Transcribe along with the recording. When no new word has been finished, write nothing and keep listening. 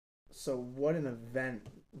So what an event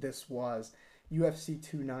this was. UFC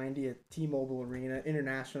 290 at T-Mobile Arena,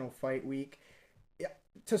 International Fight Week. Yeah,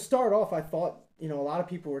 to start off, I thought, a lot of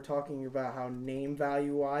people were talking about how name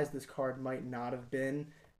value wise, this card might not have been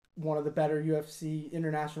one of the better UFC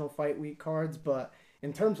International Fight Week cards, but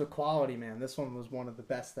in terms of quality, man, this one was one of the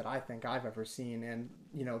best that I think I've ever seen. And,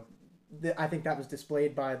 I think that was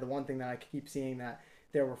displayed by the one thing that I keep seeing, that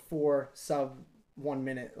there were four sub 1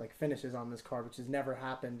 minute like finishes on this card, which has never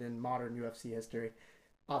happened in modern UFC history.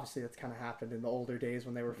 Obviously, that's kind of happened in the older days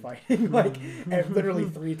when they were fighting like literally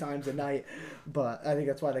three times a night. But I think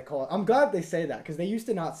that's why they call it. I'm glad they say that, because they used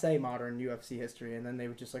to not say modern UFC history, and then they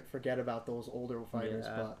would just like forget about those older fighters.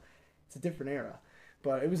 Yeah. But it's a different era.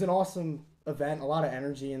 But it was an awesome event. A lot of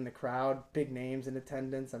energy in the crowd. Big names in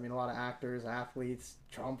attendance. I mean, a lot of actors, athletes.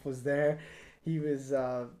 Trump was there. He was.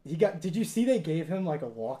 He got. Did you see they gave him like a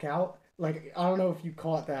walkout? Like, I don't know if you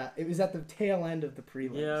caught that. It was at the tail end of the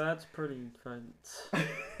prelims. Yeah, that's pretty fun.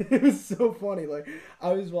 It was so funny. Like,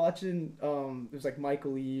 I was watching, it was like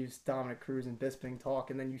Michael Eaves, Dominic Cruz, and Bisping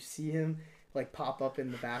talk, and then you see him like pop up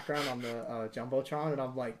in the background on the jumbotron, and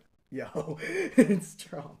I'm like, yo, it's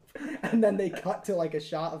Trump. And then they cut to like a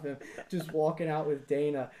shot of him just walking out with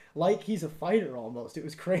Dana like he's a fighter almost. It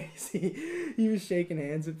was crazy. He was shaking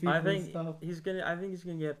hands with people I and think stuff. I think he's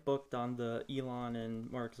gonna get booked on the Elon and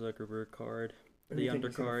Mark Zuckerberg card, Who do the you think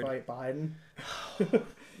he's gonna undercard. fight, Biden?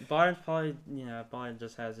 Biden's probably, Biden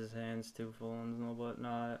just has his hands too full and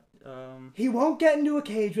whatnot. He won't get into a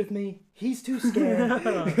cage with me. He's too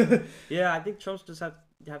scared. Yeah, I think Trump's just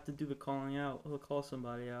have to do the calling out. He'll call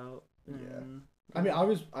somebody out. Yeah. And, I mean, I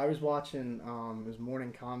was watching it was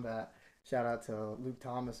Morning Combat. Shout out to Luke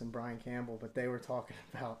Thomas and Brian Campbell, but they were talking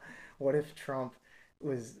about what if Trump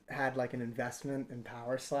had like an investment in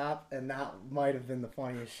Power Slap, and that might have been the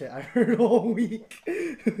funniest shit I heard all week.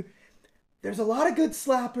 There's a lot of good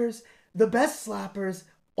slappers, the best slappers,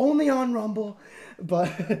 only on Rumble,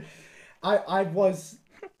 but I was.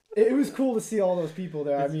 It was cool to see all those people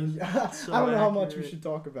there. I mean, so I don't know how much we accurate. should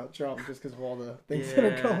talk about Trump just because of all the things that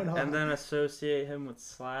are going on. And then associate him with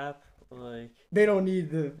Slap, like They don't need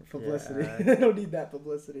the publicity. Yeah. They don't need that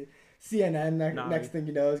publicity. CNN, Nah, next thing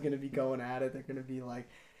you know, is going to be going at it. They're going to be like,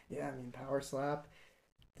 yeah, I mean, Power Slap.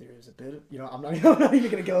 There's a bit of, I'm not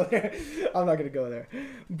even going to go there. I'm not going to go there.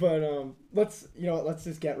 But let's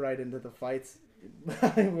just get right into the fights.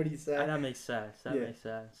 What do you say? that makes sense. That Yeah. makes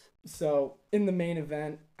sense. So, in the main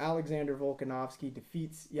event, Alexander Volkanovski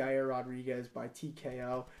defeats Yair Rodriguez by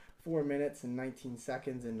TKO, 4 minutes and 19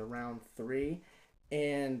 seconds into round 3.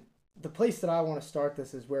 And the place that I want to start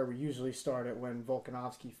this is where we usually start it when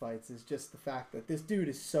Volkanovski fights, is just the fact that this dude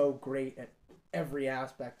is so great at every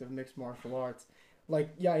aspect of mixed martial arts.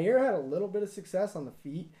 Like, Yair had a little bit of success on the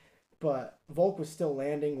feet, but Volk was still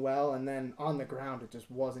landing well, and then on the ground it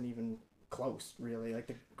just wasn't even close, really. Like,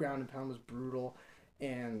 the ground and pound was brutal.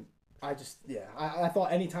 And I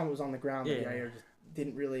thought anytime it was on the ground, that Yeah. Yair just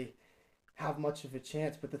didn't really have much of a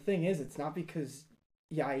chance. But the thing is, it's not because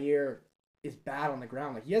Yair is bad on the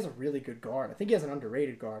ground. Like, he has a really good guard. I think he has an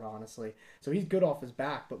underrated guard, honestly. So he's good off his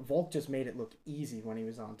back, but Volk just made it look easy when he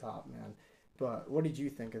was on top, man. But what did you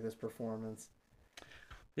think of this performance?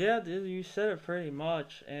 Yeah, dude, you said it pretty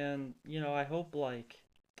much, and I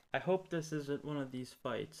hope this isn't one of these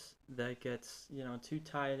fights that gets too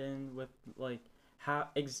tied in with like how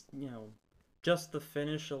just the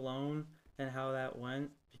finish alone and how that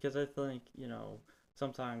went, because I think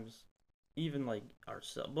sometimes even like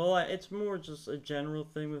ourselves, well, it's more just a general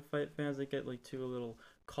thing with fight fans that get like too a little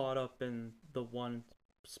caught up in the one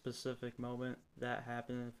specific moment that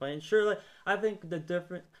happened in the fight. And sure, like I think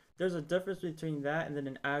there's a difference between that and then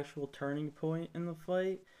an actual turning point in the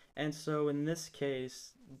fight. And so in this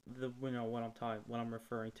case, what I'm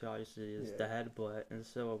referring to obviously is the headbutt. And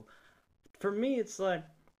so for me, it's like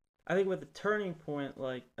I think with a turning point,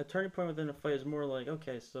 like a turning point within a fight is more like,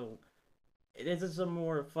 okay, so it is a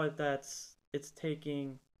more fight this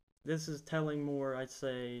is telling more, I'd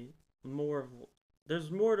say, more of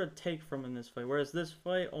there's more to take from in this fight, whereas this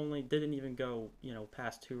fight only didn't even go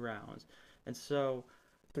past 2 rounds. And so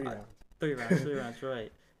 3 rounds. 3 rounds,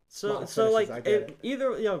 right. A lot So of like finishes, I get it.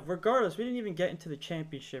 either regardless, we didn't even get into the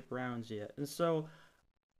championship rounds yet. And so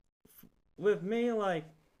with me, like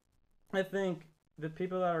I think the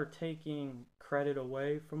people that are taking credit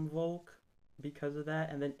away from Volk because of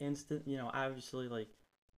that, and then obviously like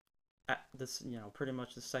at this, pretty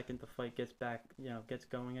much the second the fight gets back, gets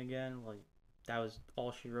going again, like that was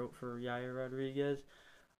all she wrote for Yair Rodriguez.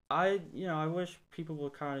 I wish people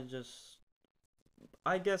would kind of just,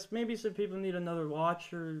 I guess maybe some people need another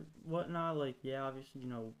watch or whatnot. Like, yeah, obviously,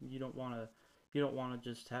 you don't want to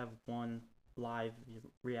just have one live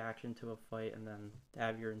reaction to a fight and then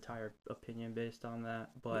have your entire opinion based on that.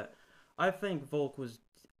 But I think Volk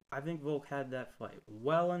had that fight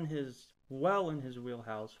well in his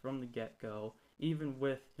wheelhouse from the get go. Even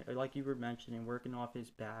with, like you were mentioning, working off his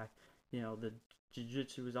back, the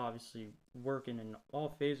jiu-jitsu was obviously working in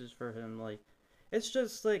all phases for him. Like, it's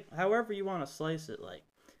just like however you want to slice it. Like,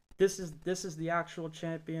 this is the actual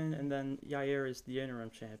champion, and then Yair is the interim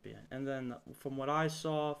champion. And then from what I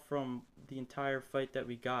saw from the entire fight that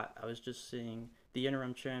we got, I was just seeing the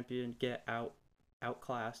interim champion get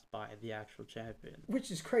outclassed by the actual champion.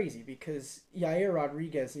 Which is crazy because Yair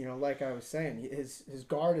Rodriguez, like I was saying, his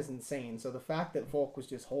guard is insane. So the fact that Volk was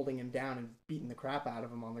just holding him down and beating the crap out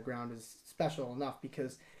of him on the ground is special enough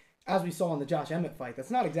because, as we saw in the Josh Emmett fight,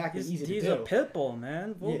 that's not exactly easy to do. He's a pit bull,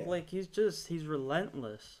 man. Volk, like, he's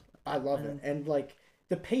relentless. I love it. And, like,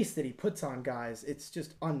 the pace that he puts on guys, it's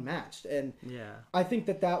just unmatched. And I think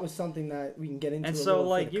that was something that we can get into. And so,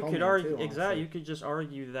 like, you could argue, exactly, you could just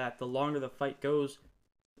argue that the longer the fight goes,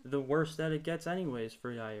 the worse that it gets anyways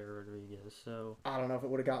for Yair Rodriguez. So I don't know if it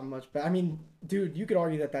would have gotten much better. I mean, dude, you could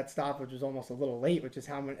argue that stoppage was almost a little late, which is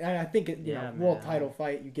how many. And I think world title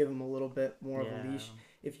fight, you give him a little bit more of a leash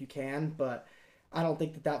if you can, but I don't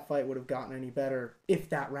think that fight would have gotten any better if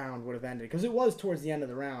that round would have ended, because it was towards the end of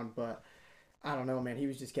the round. But I don't know, man. He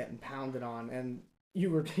was just getting pounded on, and you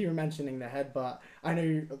were mentioning the headbutt. I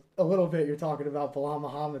know a little bit. You're talking about Bilal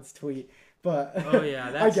Muhammad's tweet, but oh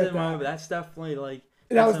yeah, that's that's definitely like.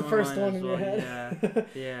 That was the first one in your head.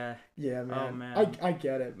 Yeah. Yeah, man. Oh man. I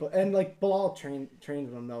get it, but like Bilal trained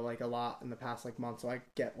with him though, like a lot in the past like month, so I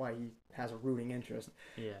get why he has a rooting interest.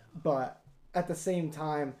 Yeah. But at the same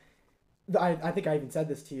time, I think I even said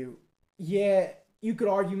this to you. Yeah, you could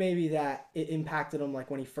argue maybe that it impacted him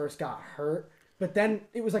like when he first got hurt, but then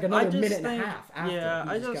it was like another minute and a half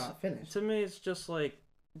after he just got finished. To me, it's just like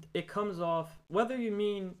it comes off whether you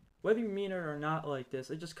mean it or not like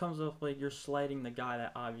this. It just comes off like you're slighting the guy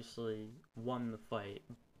that obviously won the fight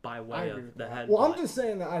by way of the headbutt. Well, I'm just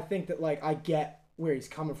saying that I think that like I get where he's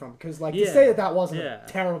coming from, because like to say that wasn't a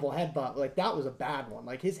terrible headbutt, like that was a bad one.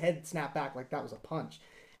 Like his head snapped back like that was a punch.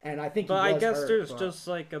 And I think, but I guess there's just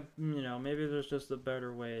like maybe there's just a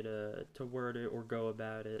better way to word it or go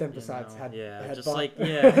about it. Than besides headbutt. Just like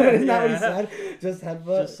Isn't that what he said? Just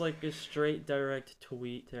headbutt. Just like a straight, direct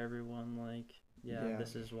tweet to everyone, like,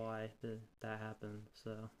 this is why that happened.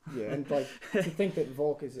 So yeah, and like to think that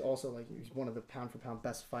Volk is also like he's one of the pound for pound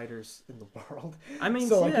best fighters in the world. I mean,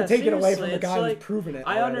 so like to take it away from the guy who's proven it.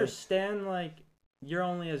 I understand, like, you're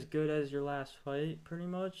only as good as your last fight, pretty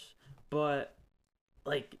much, but.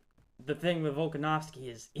 Like, the thing with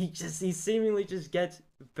Volkanovski is he seemingly just gets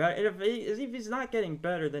better. If he's not getting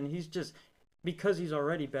better, then he's just, because he's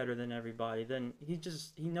already better than everybody, then he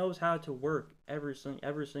knows how to work every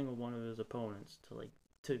single one of his opponents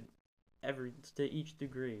to each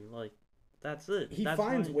degree. Like, that's it. He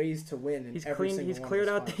finds ways to win in every single one. He's cleared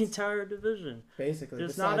out the entire division. Basically,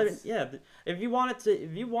 there's not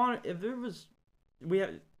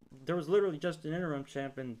there was literally just an interim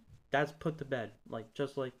champion. That's put to bed, like,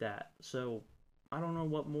 just like that. So, I don't know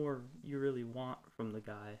what more you really want from the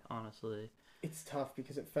guy, honestly. It's tough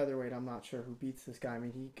because at featherweight, I'm not sure who beats this guy. I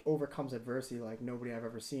mean, he overcomes adversity like nobody I've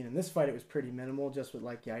ever seen. In this fight, it was pretty minimal, just with,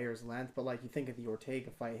 like, Yair's length. But, like, you think of the Ortega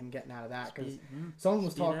fight, him getting out of that. Because someone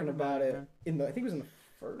was talking about it I think it was in the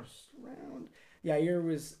first round. Yair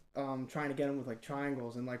was trying to get him with, like,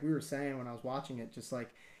 triangles. And, like we were saying when I was watching it, just,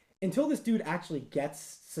 like, until this dude actually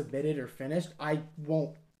gets submitted or finished, I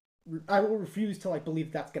will refuse to like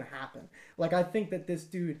believe that's gonna happen. Like I think that this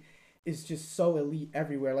dude is just so elite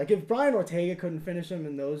everywhere. Like if Brian Ortega couldn't finish him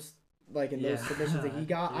in those submissions that he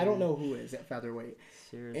got, I don't know who is at featherweight.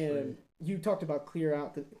 Seriously. And you talked about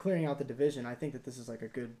clearing out the division. I think that this is like a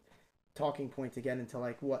good talking point to get into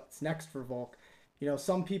like what's next for Volk.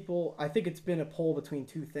 Some people, I think it's been a poll between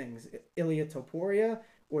two things: Ilia Topuria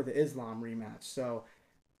or the Islam rematch. So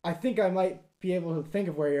I think I might be able to think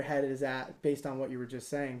of where your head is at based on what you were just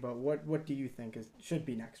saying, but what do you think should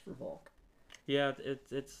be next for Volk? Yeah,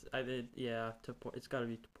 it's got to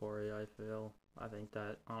be Topuria. I feel. I think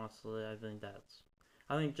that honestly, I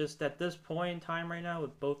think just at this point in time right now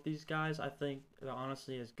with both these guys, I think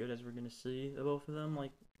honestly as good as we're gonna see the both of them,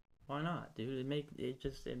 like, why not, dude? It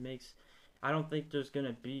makes. I don't think there's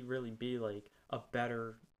gonna be like a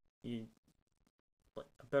better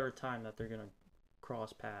time that they're gonna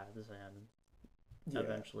cross paths and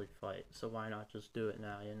eventually fight. So why not just do it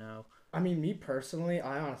now, I mean, me personally,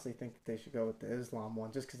 I honestly think that they should go with the Islam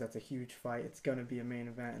one just because that's a huge fight. It's going to be a main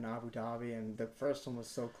event in Abu Dhabi, and the first one was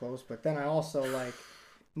so close. But then I also, like,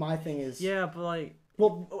 my thing is... Yeah, but, like...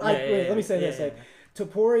 Well, let me say this.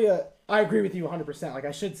 Topuria, I agree with you 100%. Like,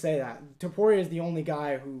 I should say that. Topuria is the only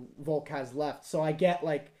guy who Volk has left. So I get,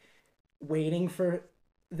 like, waiting for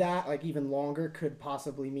that, like, even longer could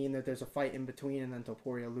possibly mean that there's a fight in between and then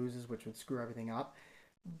Topuria loses, which would screw everything up.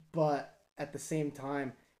 But at the same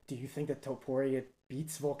time, do you think that Topuria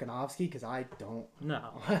beats Volkanovski? Because I don't.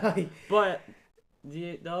 No. But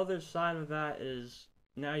the other side of that is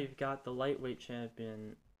now you've got the lightweight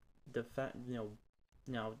champion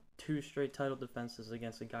now 2 straight title defenses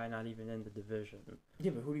against a guy not even in the division.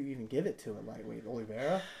 Yeah, but who do you even give it to at lightweight?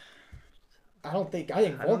 Oliveira? I think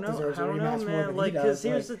Volk deserves a rematch more than he does. Because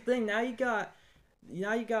here's the thing: now you got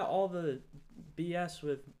all the BS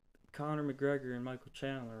with Conor McGregor and Michael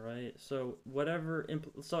Chandler, right? So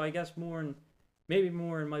so I guess maybe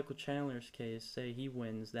more in Michael Chandler's case. Say he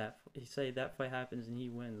wins say that fight happens and he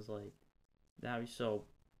wins, like now. So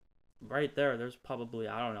right there, there's probably,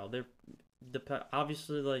 I don't know.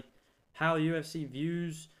 Obviously, like how UFC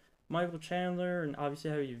views Michael Chandler and obviously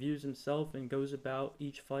how he views himself and goes about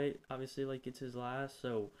each fight. Obviously, like it's his last,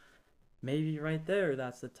 so maybe right there,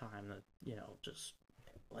 that's the time that just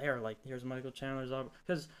there. Like here's Michael Chandler's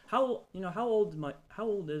because how old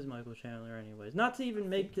is Michael Chandler anyways? Not to even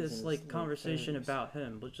make this like conversation about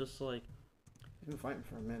him, but just like he's been fighting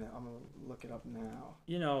for a minute. I'm gonna look it up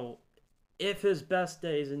now. If his best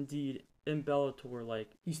day is indeed in Bellator, like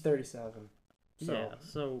he's 37. So yeah,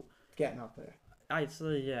 so getting up there. I'd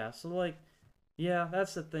say yeah. So like, yeah,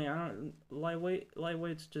 that's the thing. I don't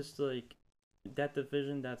lightweight's just like that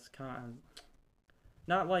division. That's kind of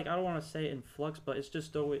not like, I don't want to say in flux, but it's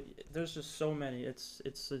just always, there's just so many. It's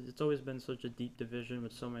always been such a deep division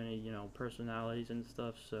with so many personalities and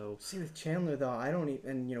stuff. So see with Chandler though, I don't even,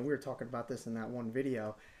 and we were talking about this in that one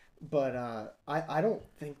video, but I don't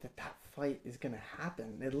think that fight is gonna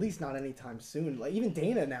happen, at least not anytime soon. Like even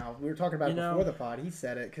Dana, now we were talking about it before the pod, he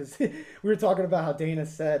said it because we were talking about how Dana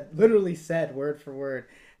literally said word for word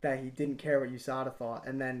that he didn't care what USADA thought,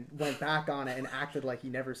 and then went back on it and acted like he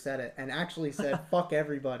never said it, and actually said fuck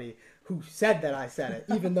everybody who said that I said it,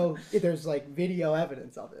 even though there's like video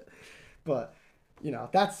evidence of it. But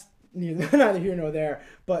that's neither here nor there.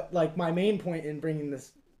 But like my main point in bringing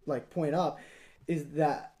this like point up is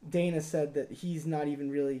that Dana said that he's not even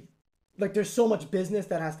really, like, there's so much business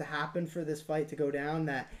that has to happen for this fight to go down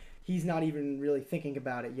that he's not even really thinking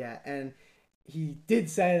about it yet. And he did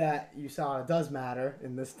say that USADA does matter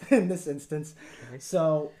in this instance. Okay.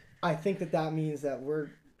 So I think that means that we're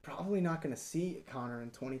probably not going to see Conor in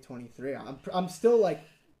 2023. I'm still like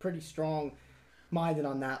pretty strong minded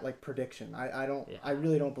on that like prediction. I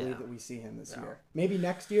really don't believe that we see him this year. Maybe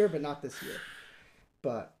next year, but not this year.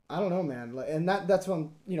 But I don't know, man. And that's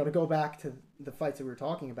when, to go back to the fights that we were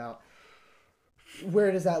talking about,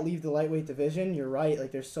 where does that leave the lightweight division? You're right.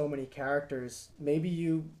 Like there's so many characters. Maybe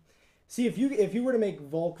you see if you were to make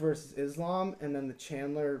Volk versus Islam and then the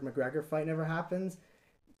Chandler McGregor fight never happens,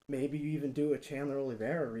 maybe you even do a Chandler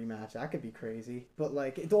Oliveira rematch. That could be crazy. But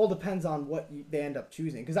like it all depends on what they end up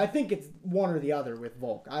choosing, because I think it's one or the other with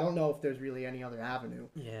Volk. I don't know if there's really any other avenue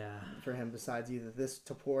for him besides either this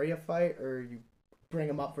Topuria fight or you bring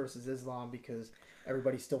him up versus Islam because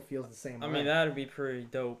everybody still feels the same way. I mean, that'd be pretty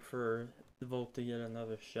dope for Volk to get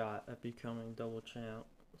another shot at becoming double champ.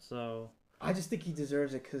 So I just think he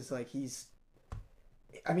deserves it because like he's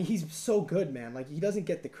so good, man. Like he doesn't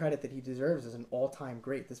get the credit that he deserves as an all-time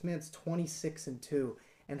great. This man's 26-2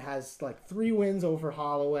 and has like 3 wins over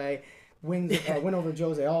Holloway, win over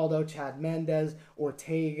Jose Aldo, Chad Mendez,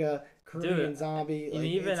 Ortega, Korean Zombie. Like,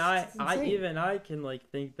 even I can like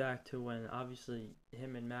think back to when obviously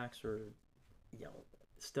him and Max were,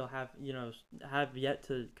 still have yet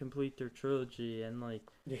to complete their trilogy, and like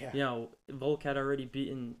Volk had already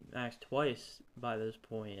beaten Max twice by this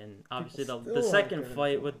point, and obviously the second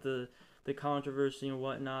fight with the controversy and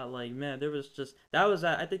whatnot, like man, there was just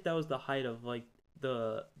I think that was the height of like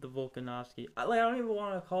the Volkanovski. I don't even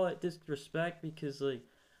want to call it disrespect because like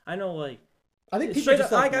I know like I think people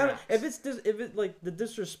just like if it like the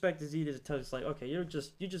disrespect is easy to tell. It's like okay, you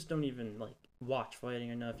just don't even like watch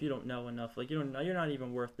fighting enough. You don't know enough. Like you don't know. You're not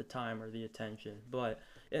even worth the time or the attention. But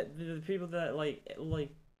the people that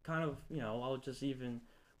like kind of I'll just even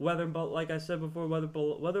like I said before,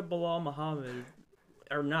 whether Bilal Muhammad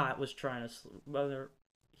or not was trying to whether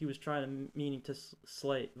he was trying to meaning to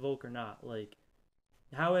slate Volk or not, like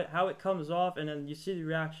how it comes off, and then you see the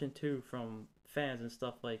reaction too from fans and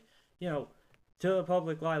stuff like to the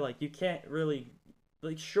public eye, like you can't really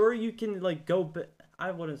like sure you can like go I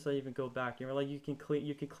wouldn't say even go back, like you can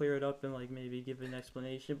clear it up and like maybe give an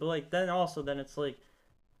explanation, but like then it's like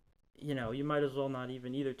you might as well not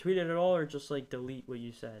even either tweet it at all or just like delete what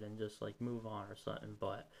you said and just like move on or something.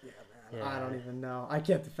 But yeah, man, I Yeah. don't even know. I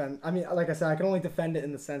can't defend. I mean, like I said, I can only defend it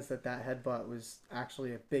in the sense that that headbutt was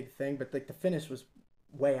actually a big thing, but like the finish was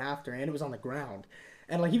way after, and it was on the ground,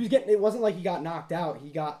 and like he was getting. It wasn't like he got knocked out. He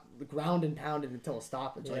got ground and pounded until a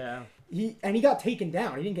stoppage. Like Yeah. he got taken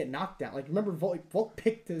down. He didn't get knocked down. Like remember, Volk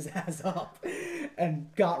picked his ass up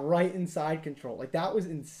and got right inside control. Like that was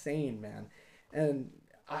insane, man. And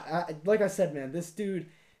like I said, man, this dude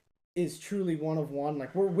is truly one of one.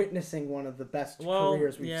 Like we're witnessing one of the best Well,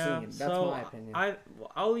 careers we've yeah. seen. That's So my opinion.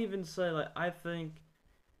 I'll even say like I think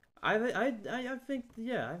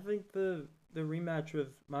yeah, I think the rematch with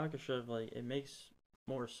Makhachev, like it makes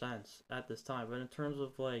more sense at this time. But in terms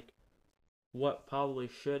of like what probably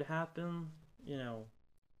should happen, you know,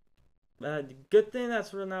 good thing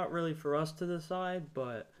that's not really for us to decide,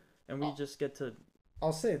 but and we I'll, just get to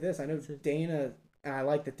I'll say this. I know to Dana, and I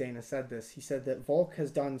like that Dana said this. He said that Volk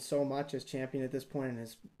has done so much as champion at this point and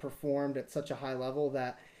has performed at such a high level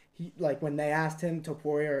that he, like when they asked him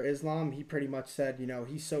Topuria or Islam, he pretty much said, you know,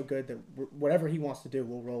 he's so good that whatever he wants to do,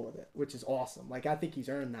 we'll roll with it, which is awesome. Like I think he's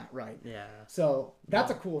earned that right. yeah. So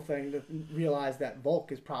that's a No. cool thing to realize that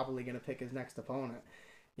Volk is probably going to pick his next opponent.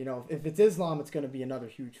 You know, if it's Islam, it's going to be another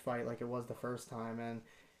huge fight like it was the first time. And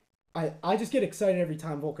I just get excited every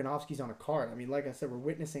time Volkanovski's on a card. I mean, like I said, we're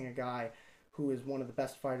witnessing a guy who is one of the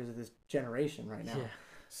best fighters of this generation right now. Yeah.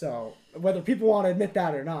 So whether people want to admit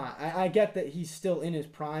that or not, I get that he's still in his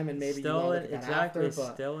prime, and maybe you want Still to in, look at that exactly after,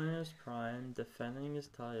 but still in his prime, defending his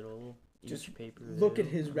title just each pay per look at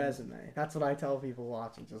view. his resume. That's what I tell people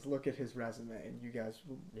watching. Just look at his resume, and you guys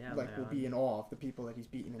will, Yeah, will be man. in awe of the people that he's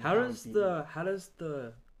beaten. And How how he's does beaten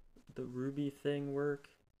them. the Ruby thing work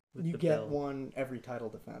with You the get belt? one every title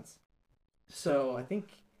defense. So I think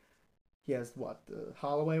he has what, the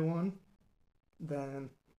Holloway one, then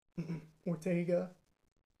Ortega,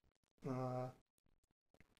 uh,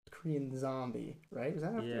 Korean Zombie, right? Was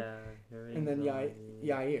that after? yeah, And then Zombie.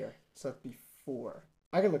 Yair. So that'd be four.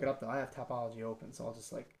 I could look it up though. I have Topology open, so I'll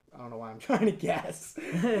just like I don't know why I'm trying to guess,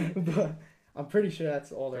 but I'm pretty sure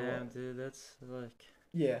that's all there Damn, was. dude, that's like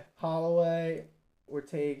Yeah, Holloway,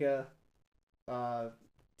 Ortega, uh,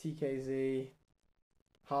 TKZ,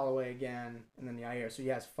 Holloway again, and then Yair. So he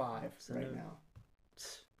has five so right no, now.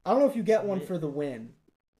 I don't know if you get so one may- for the win,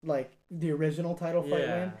 like the original title fight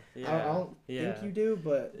yeah, win. yeah, I don't yeah. think you do,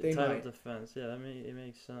 but they Title might. defense, yeah, it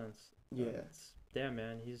makes sense. Yeah, It's, damn,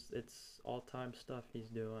 man, it's all time stuff he's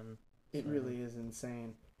doing. it So really is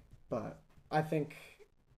insane. But I think,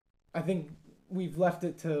 I think we've left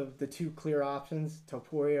it to the two clear options,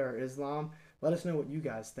 Topuria or Islam. Let us know what you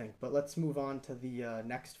guys think. But let's move on to the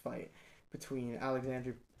next fight between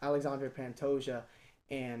Alexandre Pantoja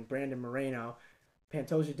and Brandon Moreno.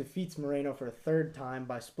 Pantoja defeats Moreno for a third time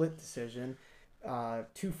by split decision.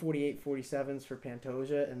 Two 48-47s for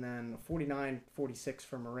Pantoja, and then 49-46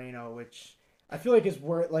 for Moreno, which I feel like is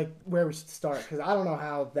where we should start, because I don't know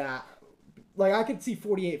how that. Like I could see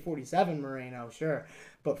 48-47 Moreno, sure,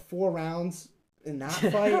 but 4 rounds in that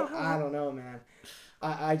fight, I don't know, man.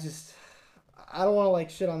 I just I don't want to like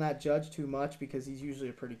shit on that judge too much because he's usually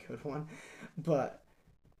a pretty good one, but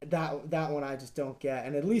that one I just don't get,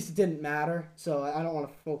 and at least it didn't matter, so I don't want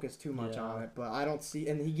to focus too much yeah, on it. But I don't see,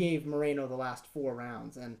 and he gave Moreno the last 4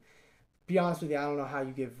 rounds, and be honest with you, I don't know how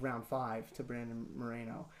you give round 5 to Brandon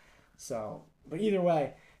Moreno. So, but either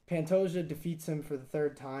way, Pantoja defeats him for the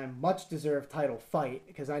third time, much deserved title fight,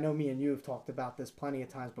 because I know me and you have talked about this plenty of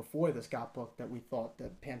times before this got booked, that we thought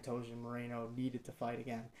that Pantoja and Moreno needed to fight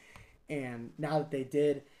again, and now that they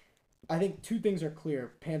did, I think two things are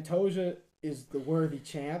clear. Pantoja is the worthy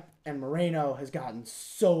champ, and Moreno has gotten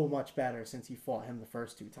so much better since he fought him the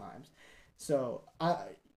first 2 times. So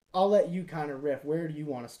I'll let you kind of riff. Where do you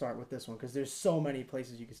want to start with this one? Because there's so many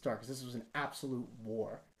places you could start. Because this was an absolute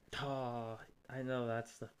war. oh, I know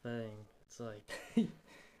that's the thing. It's like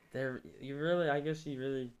I guess you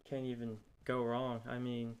really can't even go wrong. I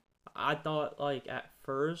mean, I thought like at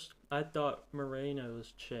first, I thought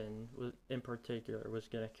Moreno's chin was in particular was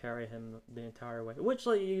gonna carry him the entire way, which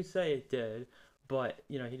like you say it did, but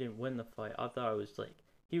you know he didn't win the fight. I thought it was like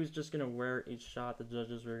he was just gonna wear each shot the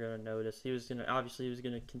judges were gonna notice. He was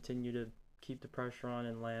gonna continue to keep the pressure on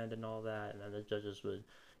and land and all that, and then the judges would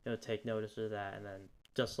take notice of that, and then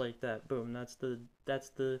just like that, boom, that's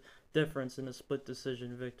the difference in a split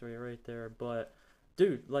decision victory right there. But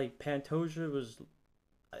dude, like Pantoja,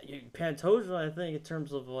 I think in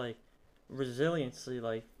terms of like resiliency,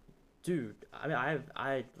 like dude, I mean,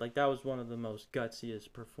 I like that was one of the most gutsiest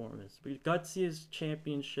gutsiest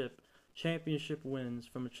championship wins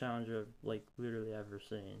from a challenger I've like literally ever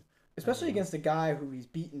seen. I Especially mean, against a guy who he's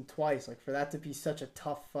beaten twice. Like, for that to be such a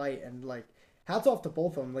tough fight and, like, hats off to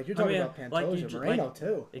both of them. Like you're talking about Pantoja, Moreno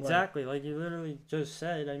too. Exactly, like you literally just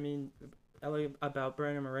said. I mean, about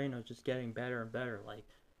Brandon Moreno just getting better and better.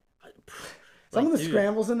 Some of the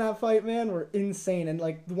scrambles in that fight, man, were insane. And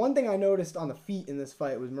like the one thing I noticed on the feet in this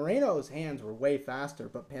fight was Moreno's hands were way faster,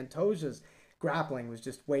 but Pantoja's grappling was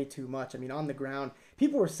just way too much. I mean, on the ground,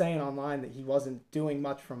 people were saying online that he wasn't doing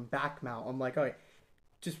much from back mount. I'm like, all right,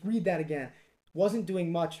 just read that again. Wasn't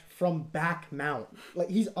doing much from back mount. Like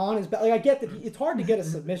he's on his back. Like I get that it's hard to get a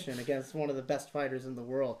submission against one of the best fighters in the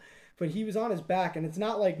world, but he was on his back, and it's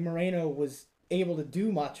not like Moreno was able to do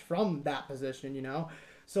much from that position, you know.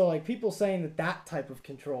 So like people saying that type of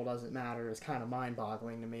control doesn't matter is kind of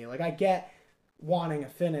mind-boggling to me. Like I get wanting a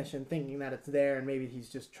finish and thinking that it's there, and maybe he's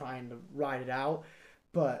just trying to ride it out,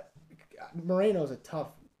 but Moreno's a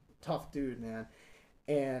tough dude, man,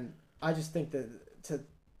 and I just think that to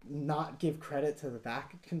not give credit to the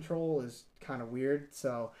back control is kind of weird.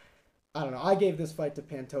 So I don't know. I gave this fight to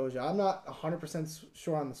Pantoja. I'm not 100%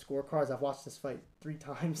 sure on the scorecards. I've watched this fight 3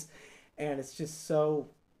 times, and it's just so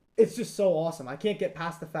awesome. I can't get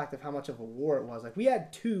past the fact of how much of a war it was. Like we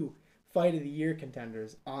had 2 fight of the year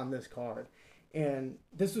contenders on this card, and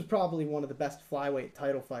this was probably one of the best flyweight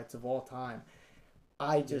title fights of all time.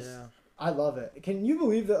 I love it. Can you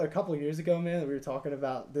believe that a couple of years ago, man, that we were talking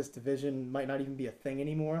about this division might not even be a thing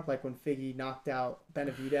anymore? Like when Figgy knocked out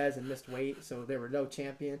Benavidez and missed weight, so there was no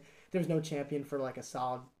champion. There was no champion for like a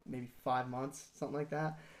solid maybe 5 months, something like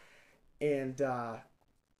that. And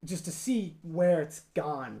just to see where it's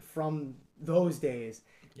gone from those days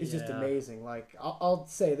is just amazing. Like I'll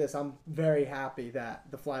say this, I'm very happy that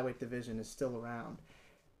the flyweight division is still around.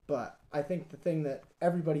 But I think the thing that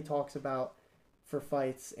everybody talks about for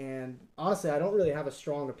fights, and honestly I don't really have a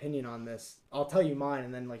strong opinion on this. I'll tell you mine,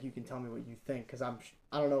 and then like you can tell me what you think, because I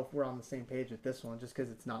don't know if we're on the same page with this one, just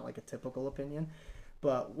because it's not like a typical opinion.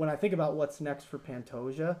 But when I think about what's next for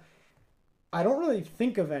Pantoja, I don't really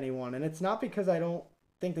think of anyone, and it's not because I don't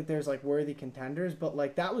think that there's like worthy contenders, but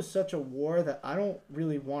like that was such a war that I don't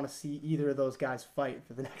really want to see either of those guys fight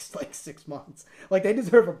for the next like 6 months. Like they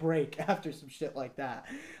deserve a break after some shit like that.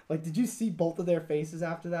 Like did you see both of their faces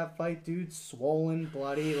after that fight, dude? Swollen,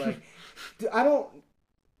 bloody. Like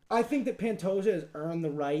I think that Pantoja has earned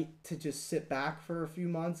the right to just sit back for a few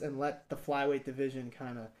months and let the flyweight division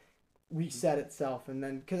kind of reset itself, and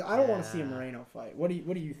then because I don't want to see a Moreno fight. What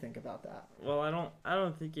do you think about that? Well, I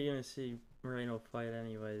don't think you're gonna see Moreno fight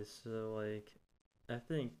anyways. So like, I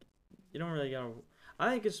think you don't really gotta. I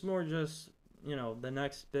think it's more just the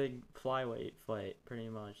next big flyweight fight, pretty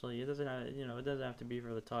much. Like it doesn't have, it doesn't have to be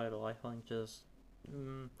for the title. I think just,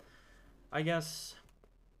 I guess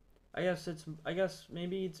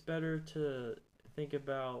maybe it's better to think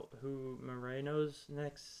about who Moreno's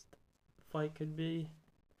next fight could be.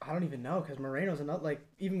 I don't even know, because Moreno's another, like,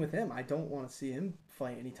 even with him, I don't want to see him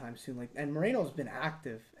fight anytime soon. Like, and Moreno's been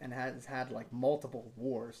active and has had like multiple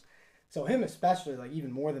wars, so him especially, like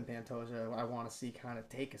even more than Pantoja, I want to see kind of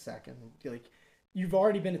take a second. Like, you've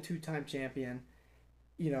already been a 2-time champion.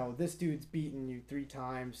 This dude's beaten you 3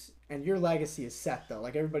 times, and your legacy is set though.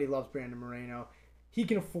 Like everybody loves Brandon Moreno. He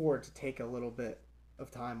can afford to take a little bit of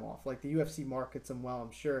time off. Like the UFC markets him well.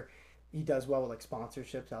 I'm sure he does well with like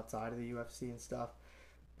sponsorships outside of the UFC and stuff.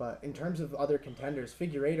 But in terms of other contenders,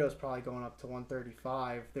 Figueiredo's probably going up to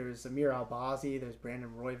 135. There's Amir Albazi. There's Brandon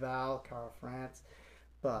Royval, Cara France.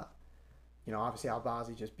 But, obviously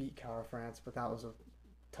Albazi just beat Cara France. But that was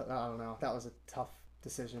I don't know. That was a tough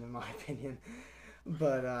decision in my opinion.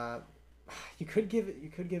 But you could give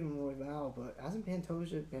him Royval. But hasn't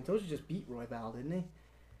Pantoja just beat Royval, didn't he?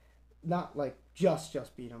 Not like just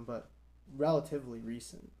beat him, but relatively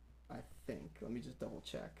recent, I think. Let me just double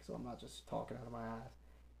check so I'm not just talking out of my ass.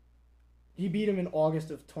 He beat him in August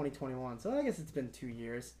of 2021, so I guess it's been 2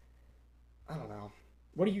 years. I don't know.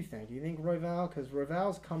 What do you think? Do you think Royval? Because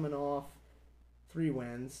Royval's coming off 3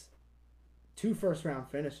 wins, 2 first-round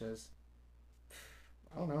finishes.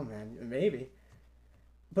 I don't know, man. Maybe.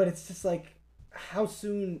 But it's just like, how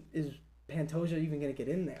soon is Pantoja even going to get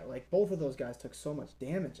in there? Like, both of those guys took so much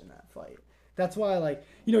damage in that fight. That's why, like,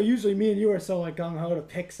 usually me and you are so, like, gung-ho to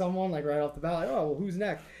pick someone, like, right off the bat. Like, oh, well, who's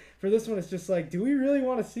next? For this one, it's just like, do we really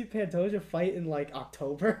want to see Pantoja fight in like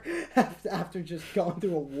October after just going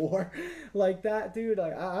through a war like that, dude?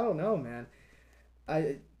 Like, I don't know, man.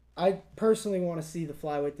 I personally want to see the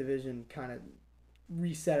flyweight division kind of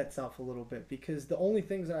reset itself a little bit, because the only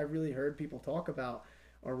things that I really heard people talk about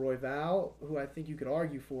are Royval, who I think you could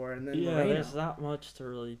argue for, and then Moreno. There's not much to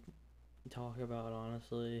really talk about,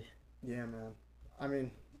 honestly. Yeah, man. I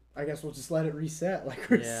mean, I guess we'll just let it reset, like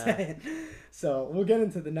we're saying. So we'll get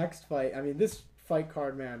into the next fight. I mean, this fight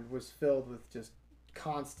card, man, was filled with just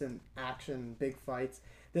constant action, big fights.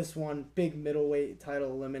 This one, big middleweight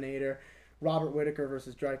title eliminator. Robert Whitaker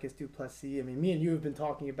versus Dricus du Plessis. I mean, me and you have been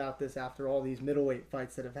talking about this after all these middleweight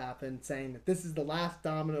fights that have happened, saying that this is the last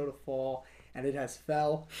domino to fall, and it has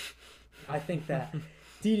fell. I think that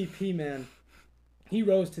DDP, man, he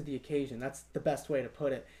rose to the occasion. That's the best way to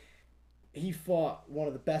put it. He fought one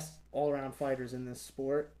of the best all-around fighters in this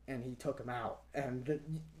sport, and he took him out.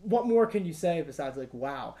 And what more can you say besides, like,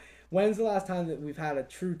 wow. When's the last time that we've had a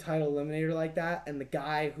true title eliminator like that, and the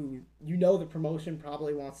guy who the promotion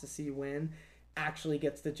probably wants to see win actually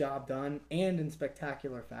gets the job done, and in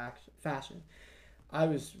spectacular fashion? I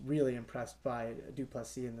was really impressed by du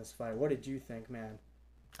Plessis in this fight. What did you think, man?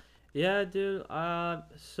 Yeah, dude.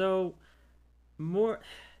 So more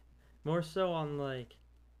more so on like,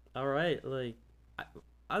 all right, like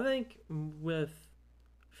I think with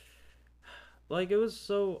like it was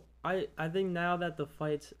so I think now that the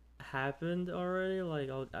fights happened already, like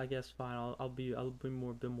I guess fine, I'll be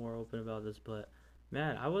more bit more open about this, but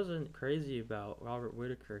man, I wasn't crazy about Robert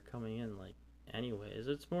Whitaker coming in like anyways.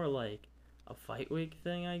 It's more like a fight week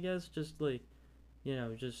thing, I guess, just like,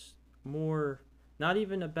 just more, not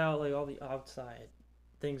even about like all the outside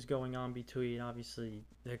things going on between obviously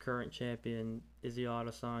the current champion Izzy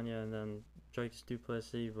Adesanya and then Drake du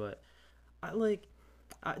Plessis, but I like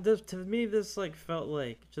to me this like felt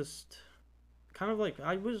like just kind of like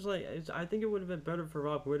I think it would have been better for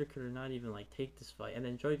Rob Whitaker to not even like take this fight, and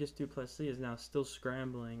then Drake du Plessis is now still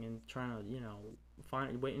scrambling and trying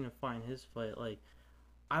to waiting to find his fight. Like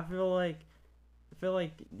I feel like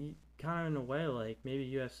kind of in a way like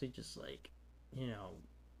maybe UFC just like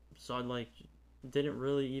so like didn't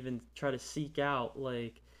really even try to seek out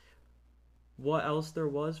like what else there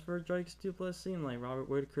was for Drake du Plessis, and like Robert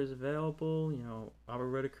Whitaker is available. Robert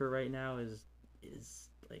Whitaker right now is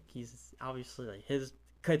like he's obviously like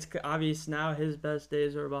it's obvious now his best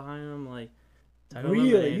days are behind him. Like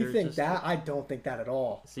Really, you think that? I don't think that at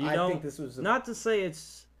all. So I think this was not to say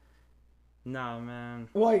it's no, man.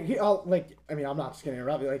 Well, I mean, I'm not just gonna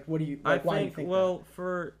interrupt you. Like, what do you? Like, why do you think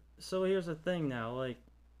that? So here's the thing now. Like,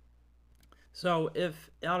 so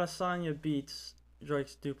if Adesanya beats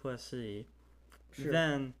Drake du Plessis, Sure.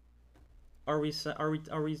 then are we saying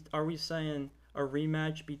a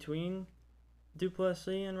rematch between du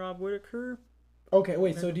Plessis and Rob Whitaker? Okay,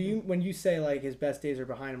 wait. So when you say like his best days are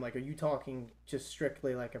behind him, like, are you talking just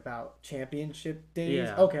strictly like about championship days?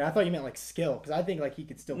 Yeah. Okay, I thought you meant like skill, because I think like he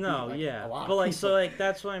could still beat, No, like, yeah, a lot but of like people. so like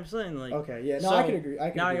that's what I'm saying. Like Okay, yeah, no, so I could agree.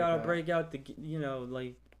 now I gotta with that. break out the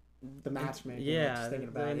like The matchmaking. yeah, like, just thinking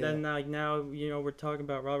about and it, then now we're talking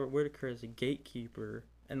about Robert Whitaker as a gatekeeper,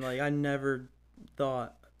 and like I never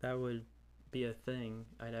thought that would be a thing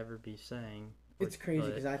I'd ever be saying. It's crazy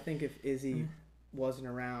because I think if Izzy wasn't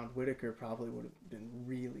around, Whitaker probably would have been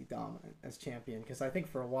really dominant as champion. Because I think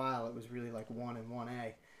for a while it was really like 1 and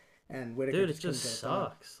 1A, and Whitaker Dude, it just couldn't just get it done.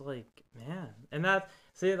 sucks. Like, man, and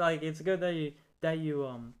like it's good that you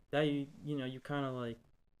kind of like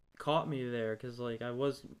caught me there, because like I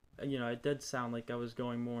was, it did sound like I was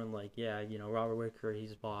going more in like, yeah, Robert Whitaker,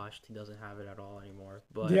 he's washed, he doesn't have it at all anymore.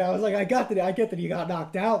 But Yeah, I was like, I get that he got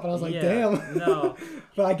knocked out, but I was like, yeah, damn. no,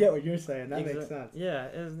 But I get what you're saying. That makes sense. yeah,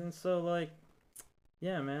 and so like,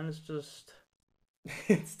 yeah, man, it's just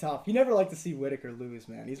It's tough. You never like to see Whitaker lose,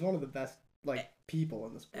 man. He's one of the best like people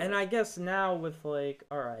in the sport. and I guess now with like,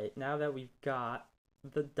 all right, now that we've got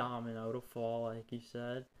the domino to fall, like you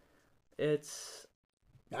said, it's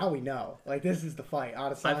Now we know. Like, this is the fight.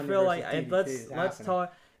 Adesanya I feel like versus DDP let's happening.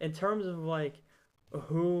 talk in terms of like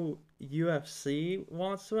who UFC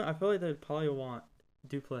wants to win. I feel like they'd probably want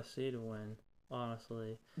du Plessis to win,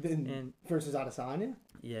 honestly. And Versus Adesanya?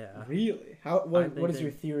 yeah, Really? What is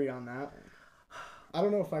your theory on that? I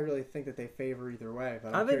don't know if I really think that they favor either way,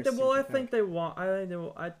 but I think I think they want. I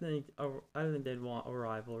think they'd want a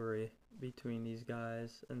rivalry between these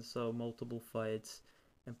guys, and so multiple fights,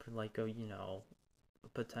 and like a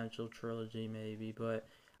potential trilogy maybe. But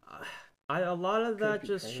a lot of that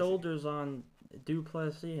just crazy. shoulders on du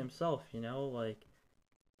Plessis himself. Like.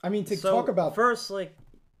 I mean, talk about first, like,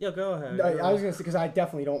 yeah, go ahead. I was gonna say, because I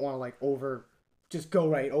definitely don't want to like just go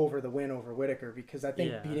right over the win over Whitaker, because I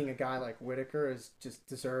think beating a guy like Whitaker just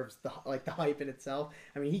deserves the hype in itself.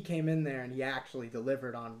 I mean, he came in there and he actually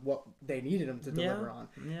delivered on what they needed him to deliver on,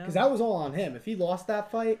 because that was all on him. If he lost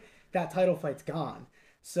that fight, that title fight's gone.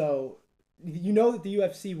 So that the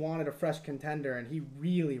UFC wanted a fresh contender, and he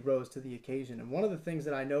really rose to the occasion. And one of the things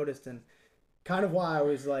that I noticed, and kind of why I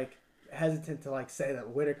was like hesitant to like say that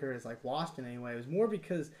Whitaker is like washed in any way, was more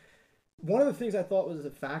because one of the things I thought was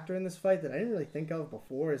a factor in this fight that I didn't really think of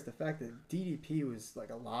before is the fact that DDP was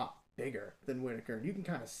like a lot bigger than Whitaker. And you can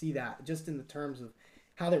kind of see that just in the terms of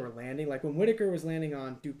how they were landing. Like when Whitaker was landing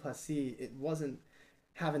on Duplessis, it wasn't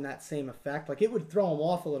having that same effect. Like it would throw him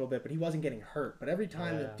off a little bit, but he wasn't getting hurt. But every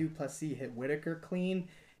time that Duplessis hit Whitaker clean,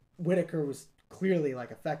 Whitaker was clearly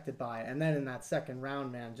like affected by it. And then in that second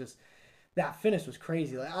round, man, just that finish was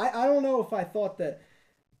crazy. Like I don't know if I thought that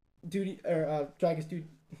Dricus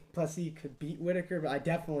Duplessis could beat Whitaker, but I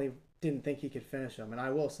definitely didn't think he could finish him. And I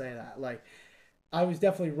will say that. Like I was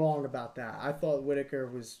definitely wrong about that. I thought Whitaker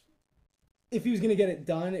was, if he was going to get it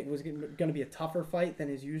done, it was going to be a tougher fight than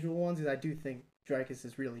his usual ones, because I do think Dricus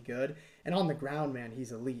is really good. And on the ground, man,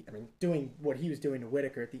 he's elite. I mean, doing what he was doing to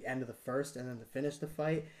Whitaker at the end of the first and then to finish the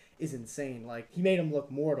fight is insane. Like, he made him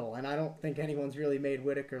look mortal, and I don't think anyone's really made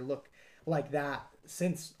Whitaker look like that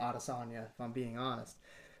since Adesanya, if I'm being honest.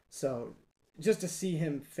 So, just to see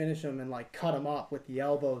him finish him and, like, cut him up with the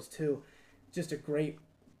elbows, too, just a great,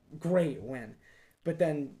 great win. But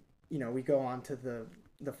then, you know, we go on to the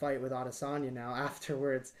fight with Adesanya now.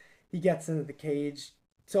 Afterwards, he gets into the cage.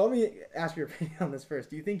 So let me ask your opinion on this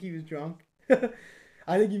first. Do you think he was drunk?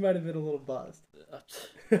 I think he might have been a little buzzed.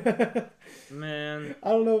 Man, I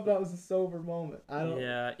don't know if that was a sober moment. I don't.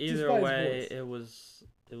 Yeah, either way, it was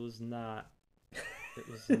not. It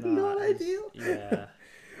was not, not ideal. Yeah.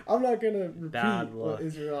 I'm not gonna repeat what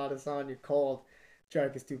Israel Adesanya called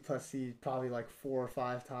Dricus Duplessis probably like 4 or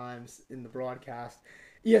 5 times in the broadcast.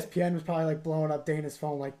 ESPN was probably like blowing up Dana's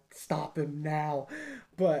phone, like, stop him now.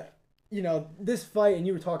 But, you know, this fight, and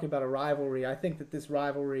you were talking about a rivalry, I think that this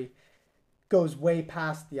rivalry goes way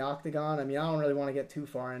past the octagon. I mean, I don't really want to get too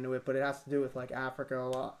far into it, but it has to do with like Africa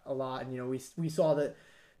a lot. And, you know, we saw that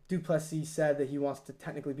Duplessis said that he wants to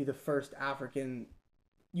technically be the first African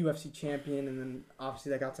UFC champion, and then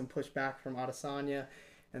obviously that got some pushback from Adesanya.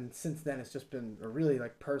 And since then, it's just been a really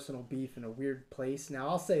like personal beef in a weird place. Now,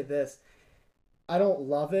 I'll say this. I don't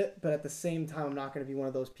love it, but at the same time, I'm not going to be one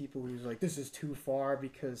of those people who's like, this is too far,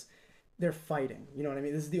 because they're fighting. You know what I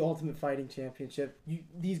mean? This is the Ultimate Fighting Championship.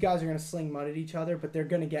 These guys are going to sling mud at each other, but they're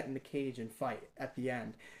going to get in the cage and fight at the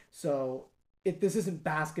end. So this isn't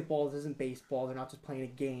basketball. This isn't baseball. They're not just playing a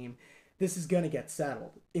game. This is going to get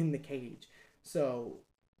settled in the cage. So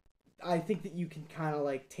I think that you can kind of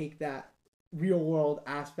like take that real world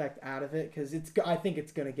aspect out of it, because I think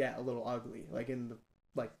it's going to get a little ugly, like in the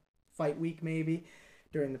fight week maybe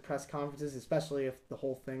during the press conferences, especially if the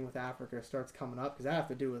whole thing with Africa starts coming up, because that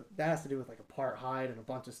has to do with like apartheid and a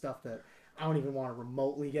bunch of stuff that I don't even want to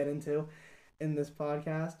remotely get into in this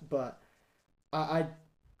podcast. But I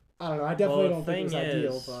don't know. I definitely don't think it was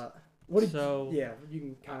ideal. But you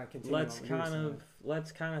can kind of continue.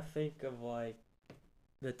 Let's kind of think of like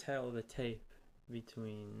the tail of the tape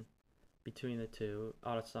between the two,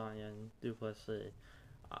 Adesanya and Duplessis.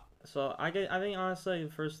 So I think honestly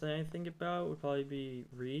the first thing I think about would probably be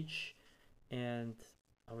reach, and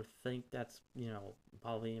I would think that's, you know,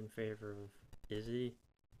 probably in favor of Izzy.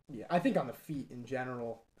 Yeah, I think on the feet in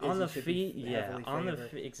general. On the feet,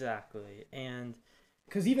 exactly, and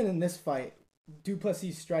because even in this fight,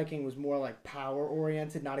 Duplessis' striking was more like power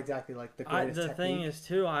oriented, not exactly like the greatest technique. The thing is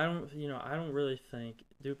too, I don't really think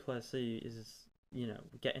Duplessis is, you know,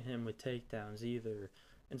 getting him with takedowns either.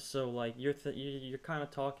 And so, like, you're kind of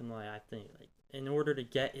talking, like, I think, like, in order to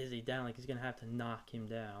get Izzy down, like, he's going to have to knock him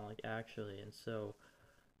down, like, actually. And so,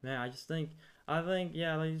 man, I think,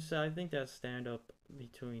 yeah, like you said, I think that stand-up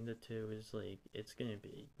between the two is, like, it's going to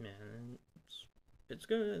be, man,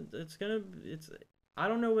 I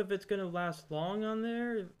don't know if it's going to last long on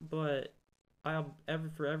there, but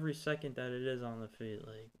for every second that it is on the feet,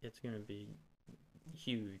 like, it's going to be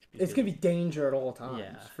huge. It's going to be danger at all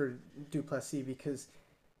times for Duplessis, because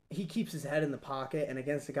he keeps his head in the pocket, and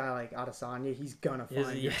against a guy like Adesanya, he's gonna find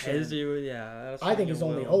I think his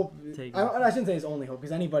only hope. I shouldn't say his only hope,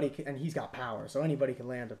 because anybody and he's got power, so anybody can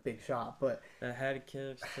land a big shot. But the head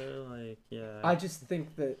kicks too, like, yeah. I just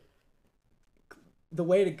think that the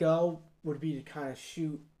way to go would be to kind of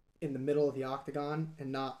shoot in the middle of the octagon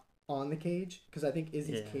and not on the cage, because I think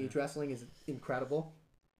Izzy's cage wrestling is incredible.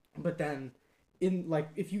 But then,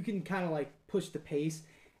 if you can kind of like push the pace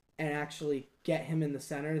and actually get him in the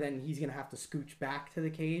center, then he's going to have to scooch back to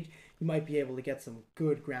the cage. You might be able to get some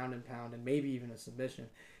good ground and pound and maybe even a submission.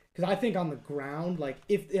 Because I think on the ground, like,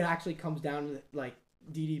 if it actually comes down to, like,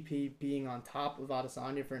 DDP being on top of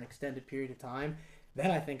Adesanya for an extended period of time,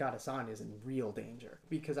 then I think Adesanya is in real danger.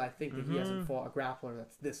 Because I think that he hasn't fought a grappler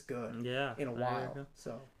that's this good in a while.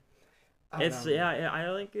 So, I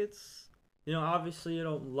think it's, you know, obviously you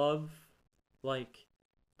don't love, like,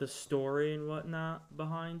 the story and whatnot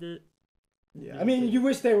behind it. Yeah, I mean, you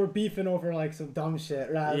wish they were beefing over like some dumb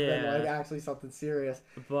shit rather than like actually something serious.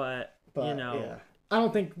 But you know, I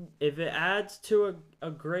don't think if it adds to a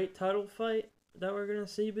great title fight that we're gonna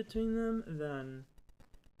see between them, then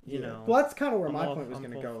you know. Well, that's kind of where I'm my all, point was I'm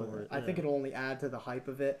going to all go with for it. it. I think yeah. it'll only add to the hype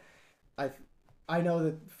of it. I I know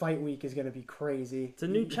that fight week is going to be crazy. It's a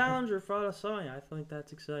new challenger for Adesanya. I think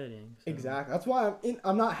that's exciting. So. Exactly. That's why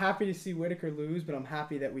I'm not happy to see Whitaker lose, but I'm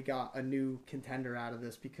happy that we got a new contender out of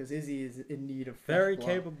this because Izzy is in need of fresh very blood.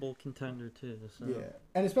 capable contender too. So. Yeah,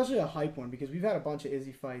 and especially a hype one because we've had a bunch of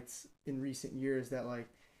Izzy fights in recent years that like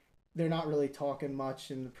they're not really talking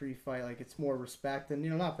much in the pre-fight. Like it's more respect, and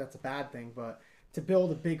not that that's a bad thing, but to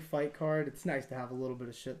build a big fight card, it's nice to have a little bit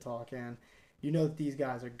of shit talk and. You know that these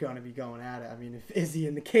guys are gonna be going at it. I mean, if Izzy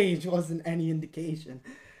in the cage wasn't any indication,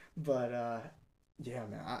 but yeah,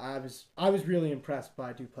 man, I was really impressed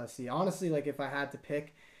by Duplessis. Honestly, like if I had to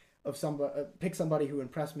pick somebody who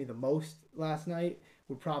impressed me the most last night,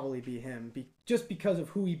 would probably be him. Just because of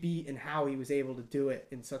who he beat and how he was able to do it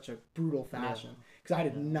in such a brutal fashion. Because I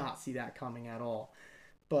did not see that coming at all.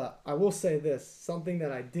 But I will say this: something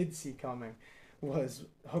that I did see coming was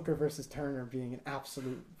Hooker versus Turner being an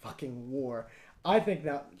absolute fucking war. I think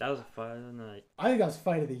that was a fight of the night. I think that was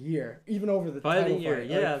fight of the year, even over the fight title of the year. fight.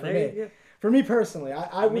 Yeah, like, for me. For me personally,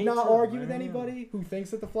 I would not argue with anybody who thinks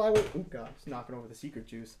that the flyweight. Oh god, just knocking over the secret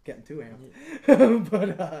juice, getting too amped.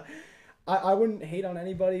 But I wouldn't hate on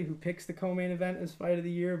anybody who picks the co-main event as fight of the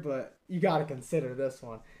year, but you got to consider this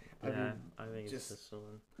one. I think it's this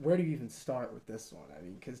one. Where do you even start with this one? I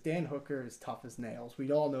mean, because Dan Hooker is tough as nails.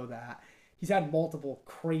 We all know that. He's had multiple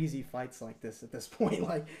crazy fights like this at this point,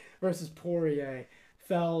 like versus Poirier,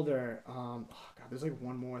 Felder. Oh god, there's like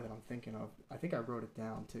one more that I'm thinking of. I think I wrote it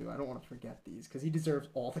down too. I don't want to forget these because he deserves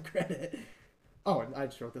all the credit. Oh, and I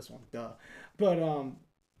just wrote this one, duh. But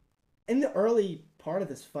in the early part of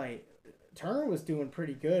this fight, Turner was doing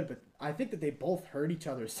pretty good, but I think that they both hurt each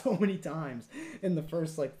other so many times in the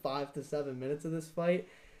first like 5 to 7 minutes of this fight.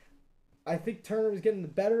 I think Turner was getting the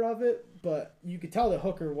better of it, but you could tell that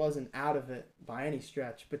Hooker wasn't out of it by any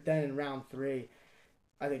stretch. But then in round 3,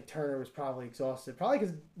 I think Turner was probably exhausted. Probably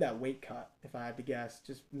because that weight cut, if I had to guess.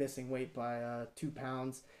 Just missing weight by 2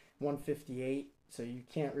 pounds, 158. So you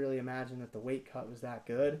can't really imagine that the weight cut was that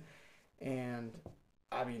good. And,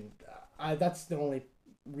 I mean, that's the only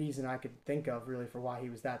reason I could think of, really, for why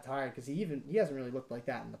he was that tired. Because he hasn't really looked like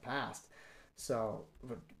that in the past. So,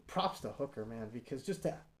 but props to Hooker, man. Because just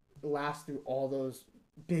to last through all those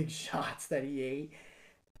big shots that he ate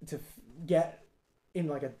to get in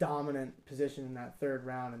like a dominant position in that third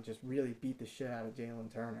round and just really beat the shit out of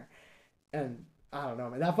Jalen Turner. And I don't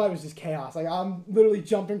know, man, that fight was just chaos. Like I'm literally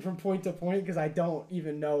jumping from point to point because I don't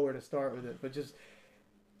even know where to start with it. But just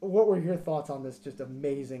what were your thoughts on this just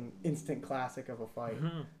amazing instant classic of a fight?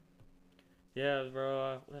 Mm-hmm. Yeah,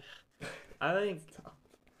 bro. I think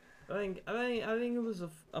it was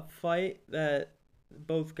a fight that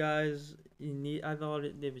both guys I thought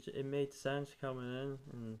it made sense coming in,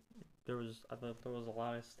 and I thought there was a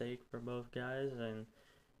lot of stake for both guys, and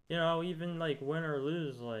even like win or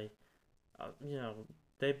lose, like I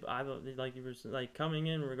thought like it was like coming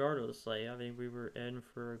in regardless. Like I think we were in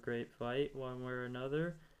for a great fight one way or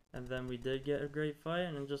another, and then we did get a great fight,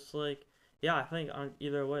 and just like I think on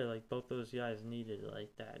either way, like both those guys needed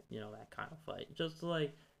like that that kind of fight, just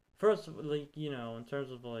like. First, like, in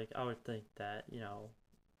terms of, like, I would think that,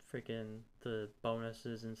 freaking the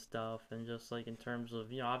bonuses and stuff, and just, like, in terms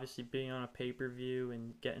of, obviously being on a pay-per-view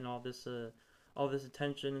and getting all this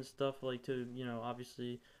attention and stuff, like, to,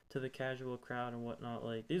 obviously to the casual crowd and whatnot,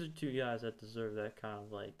 like, these are two guys that deserve that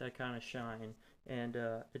kind of shine and,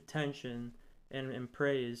 attention and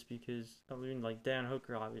praise, because, I mean, like, Dan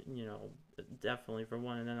Hooker, definitely for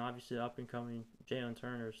one, and then, obviously, up-and-coming Jalen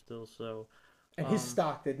Turner still, so... And his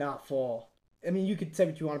stock did not fall. I mean, you could say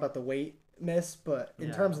what you want about the weight miss, but in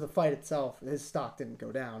terms of the fight itself, his stock didn't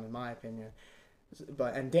go down, in my opinion.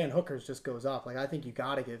 And Dan Hooker's just goes up. Like I think you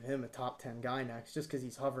got to give him a top 10 guy next, just because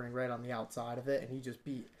he's hovering right on the outside of it, and he just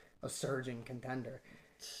beat a surging contender.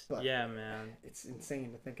 But yeah, man, it's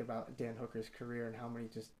insane to think about Dan Hooker's career and how many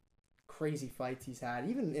just crazy fights he's had,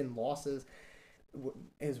 even in losses.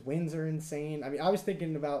 His wins are insane. I mean, I was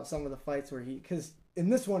thinking about some of the fights where because in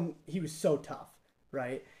this one, he was so tough,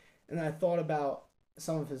 right? And then I thought about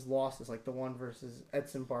some of his losses, like the one versus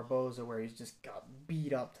Edson Barboza, where he's just got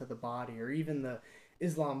beat up to the body, or even the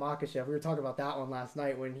Islam Makhachev. We were talking about that one last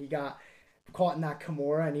night when he got caught in that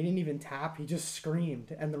Kimura and he didn't even tap. He just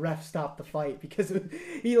screamed, and the ref stopped the fight because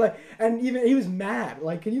he was mad.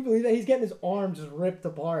 Like, can you believe that? He's getting his arm just ripped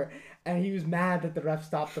apart, and he was mad that the ref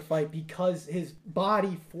stopped the fight because his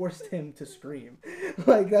body forced him to scream.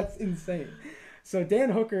 Like, that's insane. So Dan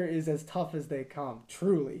Hooker is as tough as they come.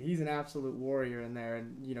 Truly, he's an absolute warrior in there.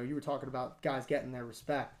 And you were talking about guys getting their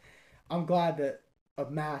respect. I'm glad that a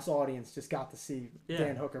mass audience just got to see Yeah.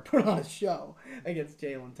 Dan Hooker put on a show against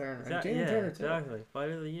Jalen Turner. And Jalen Turner too. Exactly. Fight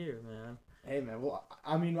of the year, man. Hey man, well,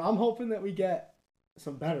 I mean, I'm hoping that we get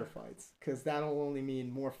some better fights because that'll only mean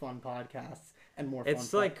more fun podcasts and more fun.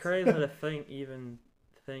 It's like crazy to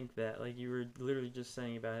think that, like, you were literally just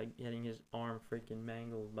saying about getting his arm freaking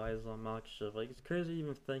mangled by Islam Makhachev. Like, it's crazy to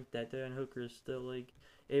even think that Dan Hooker is still, like,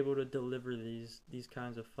 able to deliver these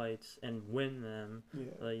kinds of fights and win them.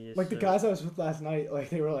 Yeah. Like the guys I was with last night, like,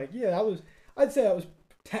 they were like, yeah, I'd say that was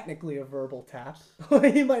technically a verbal tap.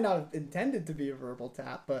 He might not have intended to be a verbal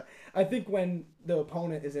tap, but I think when the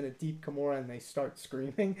opponent is in a deep Kimura and they start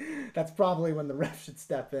screaming, that's probably when the ref should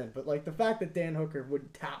step in. But like the fact that Dan Hooker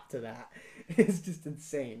would tap to that is just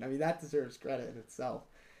insane. I mean, that deserves credit in itself.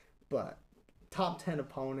 But top 10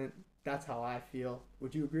 opponent, that's how I feel.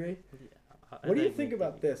 Would you agree? Yeah. What do you think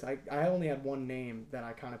about this? I only had one name that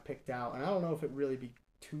I kind of picked out, and I don't know if it really be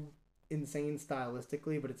too insane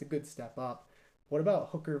stylistically, but it's a good step up. What about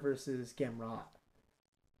Hooker versus Gamrot?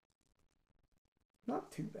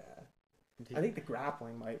 Not too bad. I think the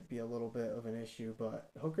grappling might be a little bit of an issue, but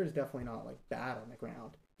Hooker's definitely not like bad on the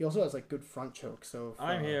ground. He also has like good front choke. So if,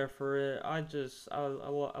 I'm here for it. I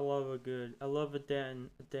love a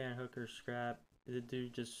Dan Hooker scrap. The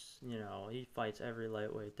dude just, he fights every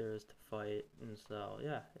lightweight there is to fight, and so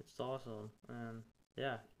yeah, it's awesome, and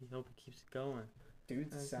yeah, I hope he keeps it going.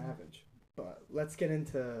 Dude's a savage. But let's get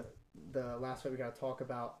into the last fight we got to talk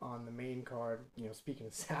about on the main card. Speaking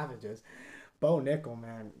of savages, Bo Nickel,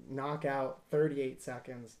 man, knockout, 38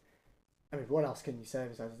 seconds. I mean, what else can you say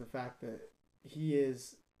besides the fact that he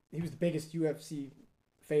was the biggest UFC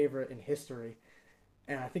favorite in history,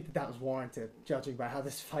 and I think that was warranted, judging by how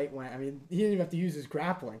this fight went. I mean, he didn't even have to use his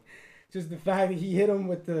grappling. Just the fact that he hit him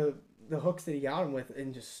with the hooks that he got him with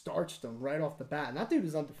and just starched him right off the bat. And that dude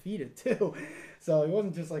was undefeated, too. So he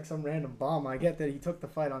wasn't just like some random bum. I get that he took the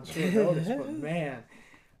fight on short notice, but man,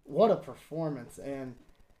 what a performance. And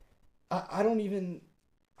I don't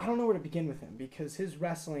know where to begin with him because his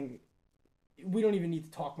wrestling, we don't even need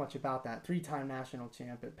to talk much about that. 3-time national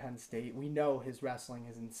champ at Penn State. We know his wrestling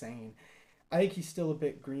is insane. I think he's still a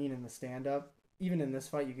bit green in the stand-up. Even in this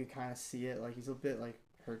fight, you could kind of see it. Like, he's a bit like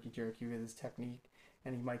herky-jerky with his technique,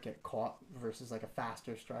 and he might get caught versus like a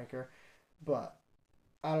faster striker. But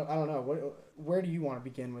I don't know. Where do you want to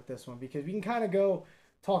begin with this one? Because we can kind of go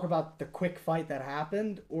talk about the quick fight that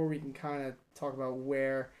happened, or we can kind of talk about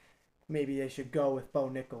where maybe they should go with Bo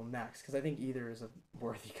Nickel next. Because I think either is a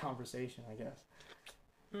worthy conversation, I guess.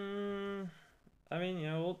 I mean,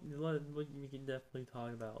 we can definitely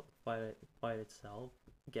talk about the fight itself,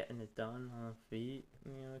 getting it done on the feet,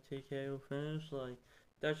 TKO finish, like,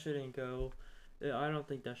 that shouldn't go, I don't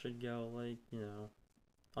think that should go, like,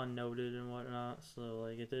 unnoted and whatnot, so,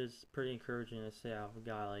 like, it is pretty encouraging to see out of a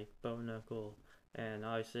guy like Bo Nickel, and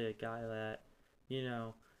obviously a guy that,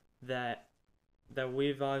 that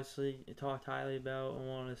we've obviously talked highly about and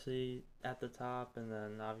want to see at the top, and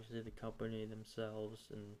then obviously the company themselves,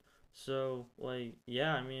 and so, like,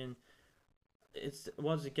 yeah, I mean, it's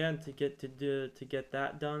once again to get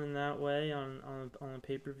that done in that way on a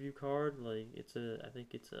pay-per-view card, like, I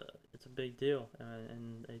think it's a big deal,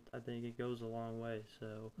 and I think it goes a long way.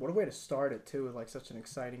 So what a way to start it too, with like such an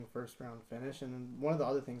exciting first round finish. And then one of the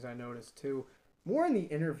other things I noticed too, more in the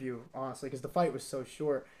interview, honestly, because the fight was so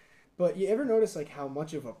short. But you ever notice like how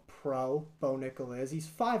much of a pro Bo Nickel is? He's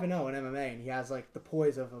 5-0 in MMA, and he has like the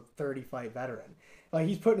poise of a 30-fight veteran. Like,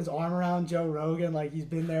 he's putting his arm around Joe Rogan, like he's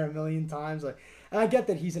been there a million times. Like, and I get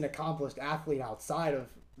that he's an accomplished athlete outside of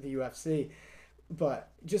the UFC, but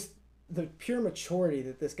just the pure maturity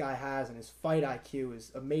that this guy has and his fight IQ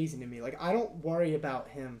is amazing to me. Like, I don't worry about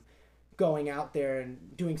him going out there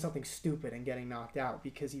and doing something stupid and getting knocked out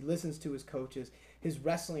because he listens to his coaches. His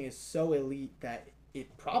wrestling is so elite that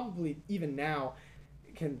it probably, even now,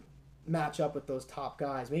 can match up with those top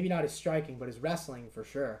guys. Maybe not his striking, but his wrestling for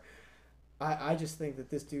sure. I just think that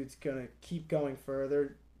this dude's going to keep going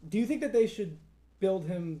further. Do you think that they should build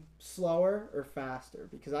him slower or faster?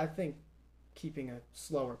 Because I think keeping a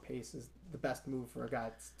slower pace is the best move for a guy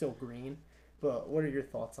that's still green. But what are your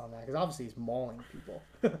thoughts on that? Because obviously he's mauling people.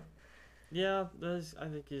 Yeah, I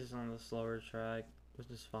think he's on the slower track, which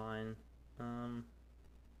is fine.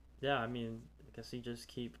 Yeah, I mean, I guess he just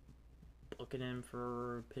keep booking him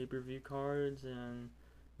for pay-per-view cards, and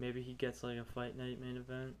maybe he gets like a fight night main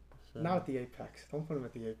event. So. Not at the Apex. Don't put him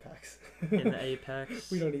at the Apex. In the Apex.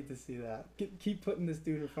 We don't need to see that. Keep putting this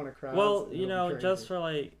dude in front of crowds. Well, just for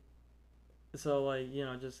like, so like,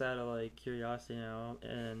 just out of like curiosity,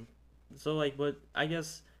 and So like, would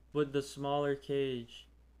the smaller cage,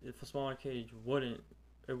 if a smaller cage wouldn't,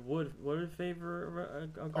 it would it favor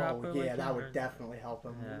a Oh grappler yeah, like that him? would definitely help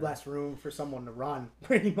him. Yeah, Less room for someone to run,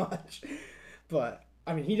 pretty much. But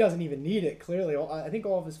I mean, he doesn't even need it. Clearly, I think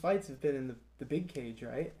all of his fights have been in the big cage,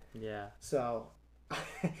 right? yeah. So,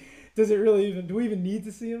 does it really even? Do we even need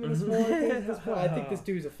to see him in a smaller cage at this point? I think this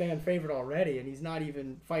dude's a fan favorite already, and he's not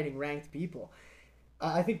even fighting ranked people.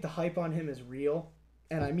 I think the hype on him is real,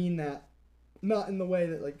 and I mean that not in the way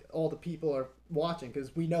that like all the people are watching,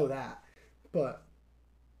 because we know that, but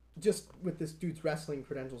just with this dude's wrestling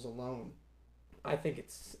credentials alone, I think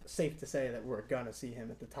it's safe to say that we're gonna see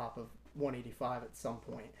him at the top of 185 at some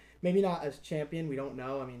point. Maybe not as champion. We don't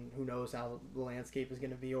know. I mean, who knows how the landscape is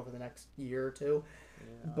going to be over the next year or two.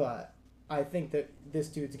 Yeah. But I think that this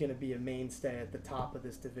dude's going to be a mainstay at the top of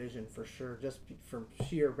this division for sure, just from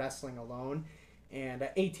sheer wrestling alone. And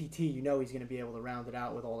at ATT, you know he's going to be able to round it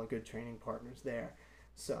out with all the good training partners there.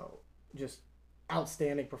 So just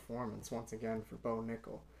outstanding performance once again for Bo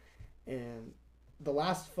Nickel. And the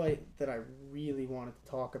last fight that I really wanted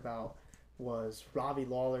to talk about was Robbie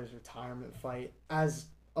Lawler's retirement fight. As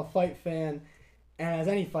a fight fan, and as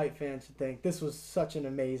any fight fan should think, this was such an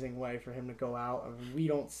amazing way for him to go out. I mean, we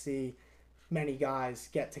don't see many guys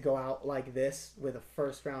get to go out like this with a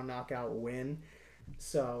first round knockout win.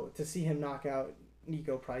 So to see him knock out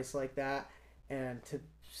Nico Price like that, and to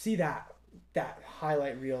see that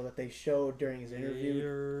highlight reel that they showed during his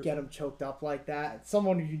interview get him choked up like that,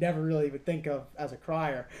 someone who you never really would think of as a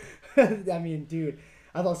crier. I mean, dude,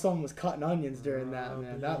 I thought someone was cutting onions during that,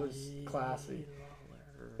 man. That was classy.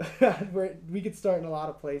 We could start in a lot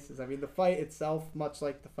of places. I mean, the fight itself, much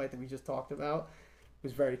like the fight that we just talked about,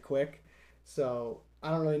 was very quick. So I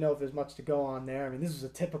don't really know if there's much to go on there. I mean, this was a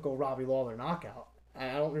typical Robbie Lawler knockout.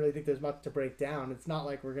 I don't really think there's much to break down. It's not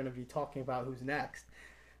like we're going to be talking about who's next.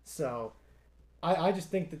 So I just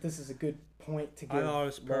think that this is a good point to give I thought it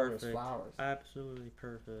was perfect. Flowers. Absolutely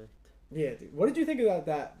perfect. Yeah, dude. What did you think about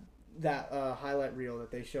that highlight reel that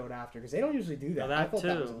they showed after? Because they don't usually do that. I thought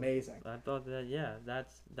that was amazing. I thought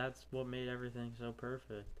that's what made everything so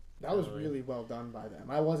perfect. That was really well done by them.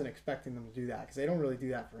 I wasn't expecting them to do that because they don't really do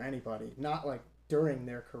that for anybody, not like during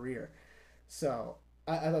their career. So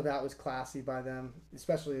I thought that was classy by them,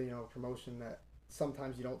 especially a promotion that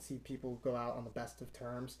sometimes you don't see people go out on the best of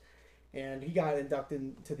terms. And he got inducted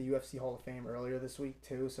into the UFC Hall of Fame earlier this week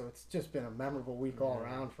too, so it's just been a memorable week all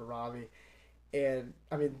around for Robbie. And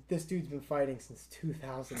I mean, this dude's been fighting since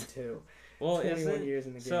 2002. Well, 21 years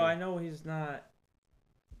in the game. So I know he's not,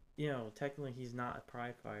 technically he's not a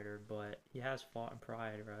Pride fighter, but he has fought in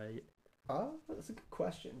Pride, right? That's a good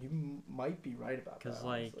question. You might be right about that. Because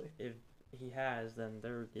like, if he has, then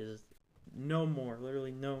there is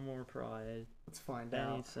literally no more Pride. Let's find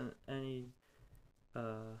out.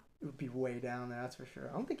 It would be way down there, that's for sure.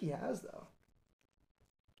 I don't think he has though.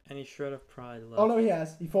 Any shred of pride left. Oh no, he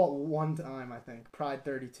has. He fought one time, I think. Pride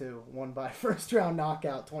 32, won by first round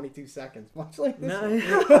knockout, 22 seconds, much like this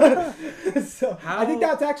one. So I think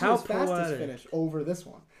that's actually his fastest finish over this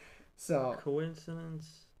one. So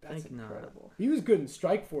coincidence? That's incredible. Not. He was good in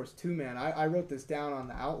Strikeforce too, man. I wrote this down on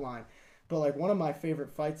the outline, but like one of my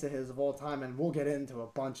favorite fights of his of all time, and we'll get into a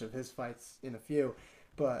bunch of his fights in a few.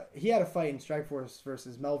 But he had a fight in Strikeforce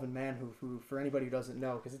versus Melvin Manhoef, who, for anybody who doesn't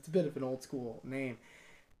know, because it's a bit of an old school name,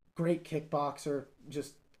 great kickboxer,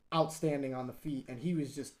 just outstanding on the feet, and he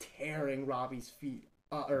was just tearing Robbie's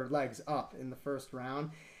legs up in the first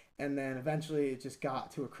round. And then eventually it just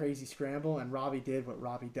got to a crazy scramble, and Robbie did what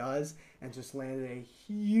Robbie does and just landed a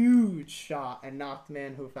huge shot and knocked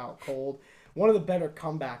Manhoef out cold. One of the better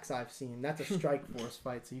comebacks I've seen. That's a Strikeforce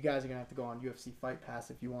fight, so you guys are going to have to go on UFC Fight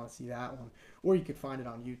Pass if you want to see that one, or you could find it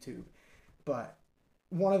on YouTube. But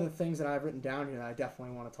one of the things that I've written down here that I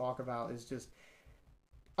definitely want to talk about is just,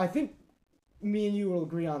 I think me and you will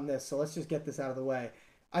agree on this, so let's just get this out of the way.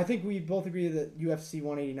 I think we both agree that UFC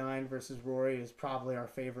 189 versus Rory is probably our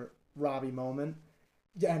favorite Robbie moment.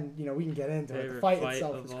 And, we can get into it. The fight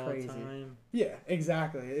itself is crazy. Time. Yeah,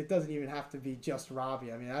 exactly. It doesn't even have to be just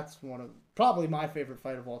Robbie. I mean, that's probably my favorite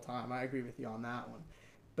fight of all time. I agree with you on that one.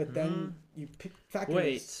 But then you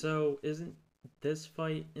factor so isn't this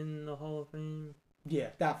fight in the Hall of Fame? Yeah,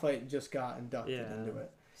 that fight just got inducted into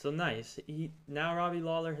it. So nice. Now Robbie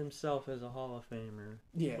Lawler himself is a Hall of Famer.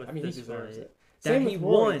 Yeah, I mean, he deserves it. Same with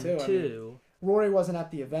Rory, won, too. I mean, Rory wasn't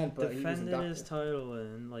at the event, but defended he was inducted. His title,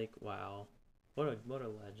 and wow. What a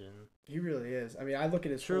legend. He really is. I mean, I look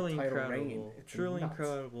at his truly title incredible. reign. It's truly nuts.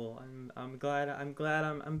 Incredible. I'm glad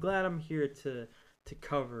I'm here to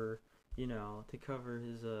cover to cover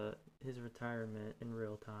his retirement in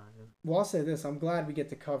real time. Well, I'll say this: I'm glad we get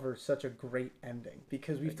to cover such a great ending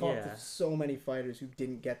because we've talked Yeah. to so many fighters who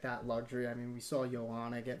didn't get that luxury. I mean, we saw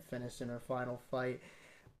Joanna get finished in her final fight.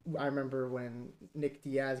 I remember when Nick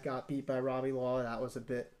Diaz got beat by Robbie Lawler. That was a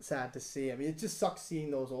bit sad to see. I mean, it just sucks seeing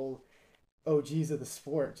those old OGs of the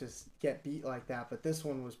sport just get beat like that. But this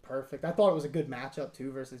one was perfect. I thought it was a good matchup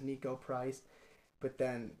too versus Nico Price. But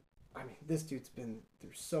then, I mean, this dude's been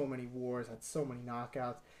through so many wars, had so many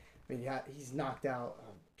knockouts. I mean, he's knocked out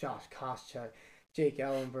Josh Koscheck, Jake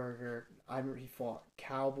Ellenberger. I remember he fought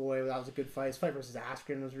Cowboy. That was a good fight. His fight versus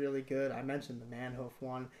Askren was really good. I mentioned the Manhoof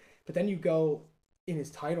one. But then you go in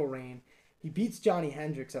his title reign, he beats Johnny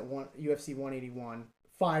Hendricks at UFC 181,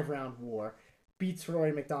 5-round war. Beats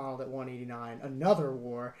Rory McDonald at 189, another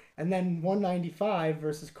war. And then 195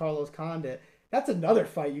 versus Carlos Condit. That's another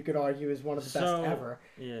fight you could argue is one of the best ever.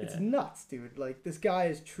 Yeah. It's nuts, dude. Like, this guy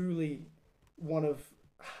is truly one of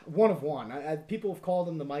one. People have called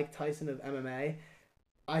him the Mike Tyson of MMA.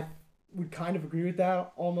 I would kind of agree with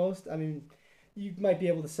that almost. I mean, you might be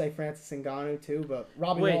able to say Francis Ngannou too, but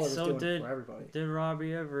Robbie Lawler was doing it for everybody. Did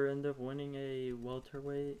Robbie ever end up winning a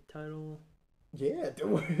welterweight title? Yeah, dude,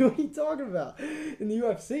 what are you talking about? In the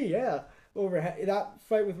UFC, yeah. That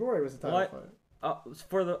fight with Rory was a title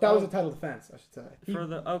fight. That was a title defense, I should say.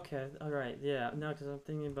 Okay, all right, yeah, no, because I'm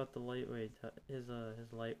thinking about the lightweight, his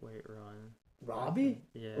lightweight run. Robbie?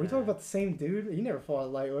 Yeah. Are we talking about the same dude? He never fought a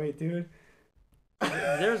lightweight, dude.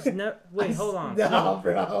 There's no wait, hold on. No,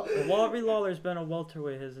 bro. Robbie Lawler's been a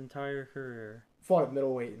welterweight his entire career. Fought at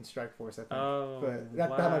middleweight in Strikeforce, I think. Oh, but that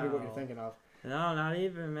might be what you're thinking of. No, not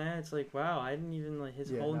even, man. It's like, wow, I didn't even like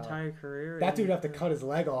his whole entire career. That dude would have to cut his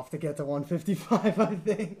leg off to get to 155, I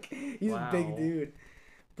think. He's a big dude.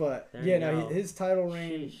 But his title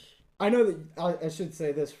reign. Sheesh. I know that I should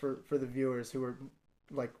say this for the viewers who are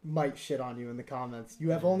like might shit on you in the comments.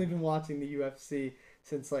 You have only been watching the UFC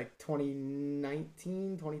since like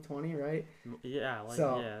 2019, 2020, right? Yeah,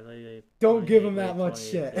 don't give him that much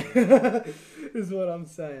shit. Is what I'm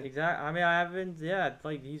saying. Exactly. I mean, I haven't. Yeah,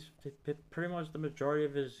 like he's pretty much the majority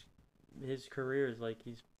of his career is like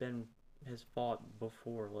has fought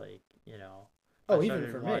before, like Oh,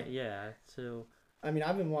 even for me. Yeah. So. I mean,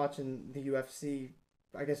 I've been watching the UFC.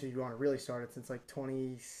 I guess if you want to really start it since like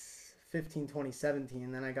 2015, 2017,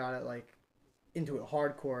 and then I got it like into it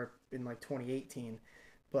hardcore in like 2018.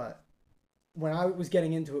 But when I was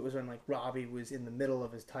getting into it was when like Robbie was in the middle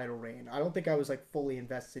of his title reign. I don't think I was like fully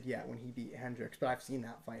invested yet when he beat Hendricks, but I've seen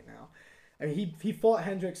that fight now. I mean, he fought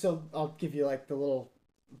Hendricks, so I'll give you like the little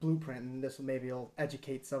blueprint, and this will maybe will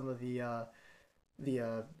educate some of the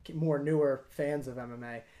more newer fans of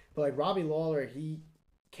MMA. But like Robbie Lawler, he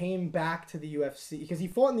came back to the UFC because he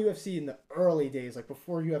fought in the UFC in the early days, like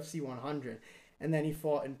before UFC 100, and then he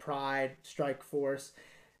fought in Pride, Strikeforce.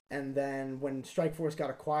 And then when Strikeforce got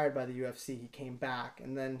acquired by the UFC, he came back.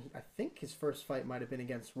 And then I think his first fight might have been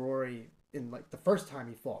against Rory in like the first time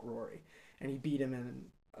he fought Rory. And he beat him in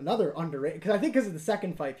another underrated. Because I think because of the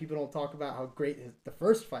second fight, people don't talk about how great the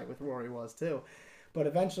first fight with Rory was too. But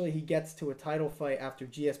eventually he gets to a title fight after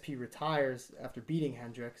GSP retires after beating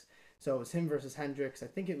Hendricks. So it was him versus Hendricks. I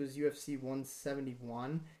think it was UFC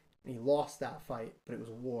 171. And he lost that fight, but it was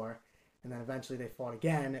a war. And then eventually they fought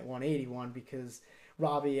again at 181 because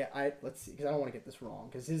Robbie, let's see, because I don't want to get this wrong,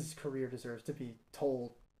 because his career deserves to be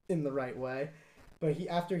told in the right way. But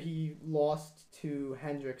after he lost to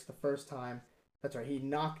Hendricks the first time, that's right, he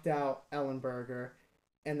knocked out Ellenberger,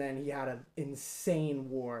 and then he had an insane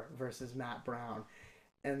war versus Matt Brown.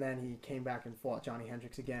 And then he came back and fought Johnny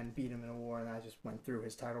Hendricks again, beat him in a war, and I just went through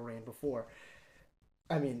his title reign before.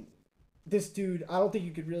 I mean, this dude, I don't think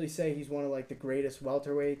you could really say he's one of like the greatest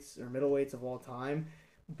welterweights or middleweights of all time,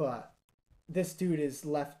 but this dude has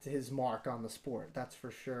left his mark on the sport, that's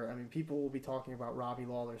for sure. I mean, people will be talking about Robbie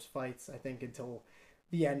Lawler's fights, I think, until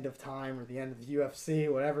the end of time or the end of the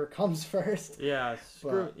UFC, whatever comes first. Yeah,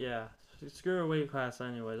 screw a weight class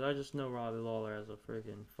anyways. I just know Robbie Lawler as a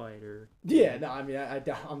freaking fighter. Yeah, no, I mean,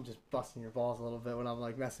 I'm just busting your balls a little bit when I'm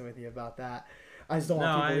like messing with you about that. I just don't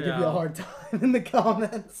want people to give you a hard time in the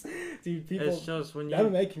comments. Dude, it's just when the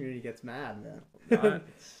MMA community gets mad, man.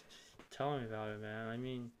 Tell me about it, man. I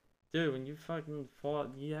mean, dude, when you fucking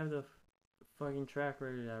fought, you have the fucking track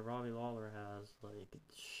record that Robbie Lawler has. Like,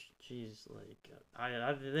 jeez, like,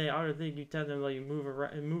 I would think you tend to like move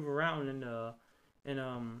around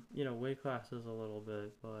in weight classes a little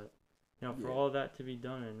bit, but for all that to be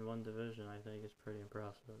done in one division, I think is pretty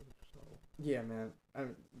impressive. So. Yeah, man. I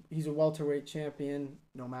mean, he's a welterweight champion,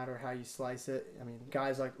 no matter how you slice it. I mean,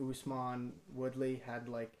 guys like Usman, Woodley had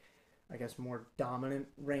like, I guess, more dominant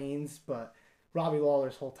reigns, but Robbie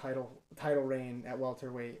Lawler's whole title reign at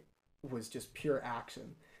welterweight was just pure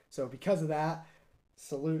action. So because of that,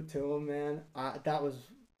 salute to him, man. That was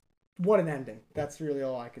what an ending. That's really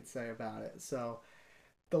all I could say about it. So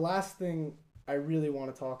the last thing I really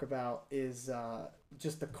want to talk about is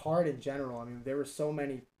just the card in general. I mean, there were so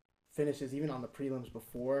many finishes even on the prelims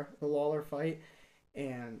before the Lawler fight,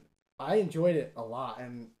 and I enjoyed it a lot.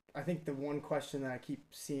 And I think the one question that I keep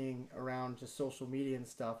seeing around just social media and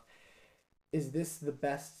stuff is this the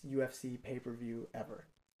best UFC pay per view ever?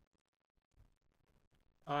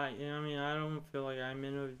 I mean, I don't feel like I'm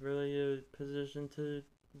in a really good position to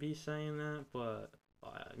be saying that, but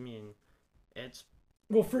I mean, it's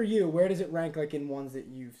Well, for you, where does it rank like in ones that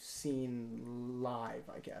you've seen live?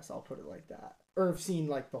 I guess I'll put it like that, or have seen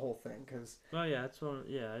like the whole thing, because oh yeah, it's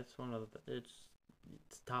one of it's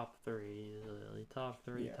top three easily, top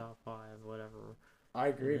three, yeah, top five, whatever. I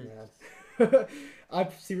agree, It's man. I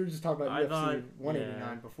see. We were just talking about I thought UFC yeah.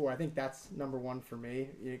 189 before. I think that's number one for me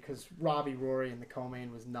because Robbie, Rory, and the co-main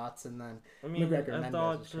was nuts, and then I mean, McGregor I Mendez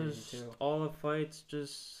thought was crazy just too. all the fights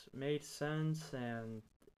just made sense and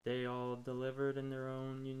they all delivered in their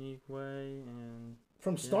own unique way and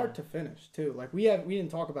From yeah. start to finish too. Like we didn't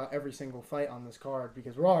talk about every single fight on this card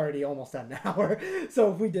because we're already almost at an hour.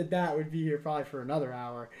 So if we did that, we'd be here probably for another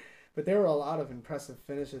hour. But there were a lot of impressive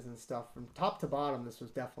finishes and stuff from top to bottom. This was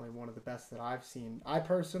definitely one of the best that I've seen. I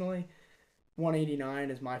personally, 189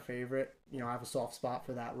 is my favorite. You know, I have a soft spot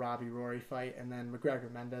for that Robbie Rory fight, and then McGregor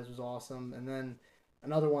Mendez was awesome, and then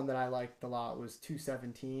another one that I liked a lot was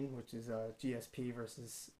 217, which is GSP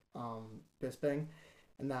versus Bisping,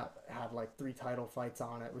 and that had like three title fights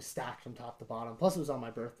on it. It was stacked from top to bottom. Plus, it was on my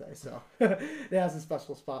birthday, so it has a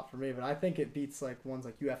special spot for me. But I think it beats like ones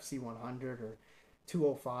like UFC 100 or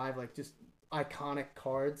 205, like just iconic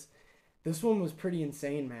cards. This one was pretty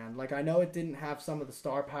insane, man. Like I know it didn't have some of the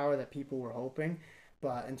star power that people were hoping,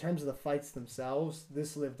 but in terms of the fights themselves,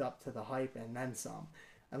 this lived up to the hype and then some.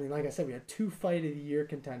 I mean, like I said, we had two fight of the year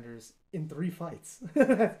contenders in three fights.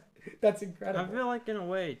 That's I incredible. feel like in a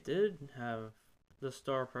way it did have the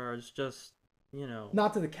star power. It's just, you know,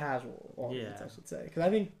 Not to the casual audience, yeah. I should say, because I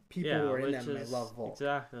think people who Yeah, are in which MMA is love Volk.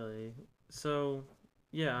 exactly. So,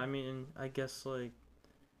 yeah, I mean, I guess like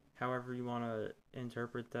however you want to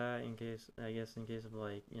interpret that in case I guess in case of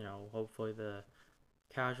like, you know, hopefully the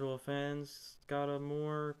casual fans got a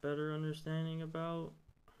more better understanding about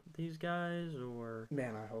these guys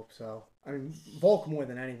Man, I hope so. I mean, Volk more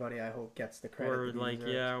than anybody, I hope gets the credit or that he like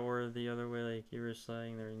deserves. yeah, or the other way like you were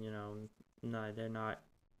saying they're, you know, not they're not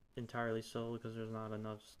entirely sold because there's not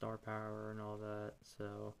enough star power and all that.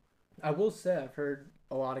 So, I will say I've heard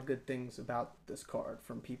a lot of good things about this card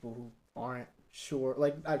from people who aren't sure,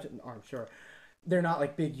 like aren't sure. They're not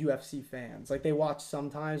like big UFC fans. Like they watch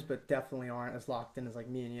sometimes, but definitely aren't as locked in as like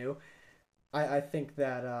me and you. I think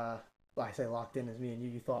that well, I say locked in as me and you.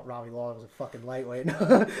 You thought Robbie Lawler was a fucking lightweight,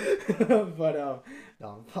 but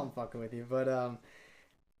no, I'm fucking with you. But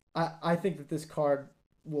I think that this card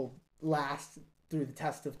will last through the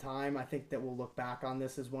test of time. I think that we'll look back on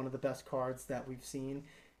this as one of the best cards that we've seen.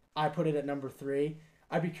 I put it at number three.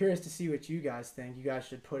 I'd be curious to see what you guys think. You guys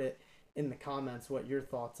should put it in the comments what your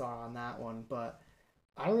thoughts are on that one. But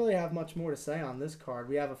I don't really have much more to say on this card.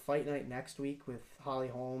 We have a fight night next week with Holly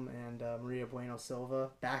Holm and Maria Bueno Silva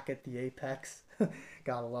back at the Apex.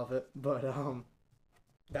 Gotta love it. But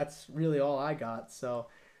that's really all I got. So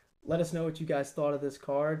let us know what you guys thought of this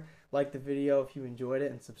card. Like the video if you enjoyed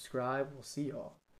it and subscribe. We'll see y'all.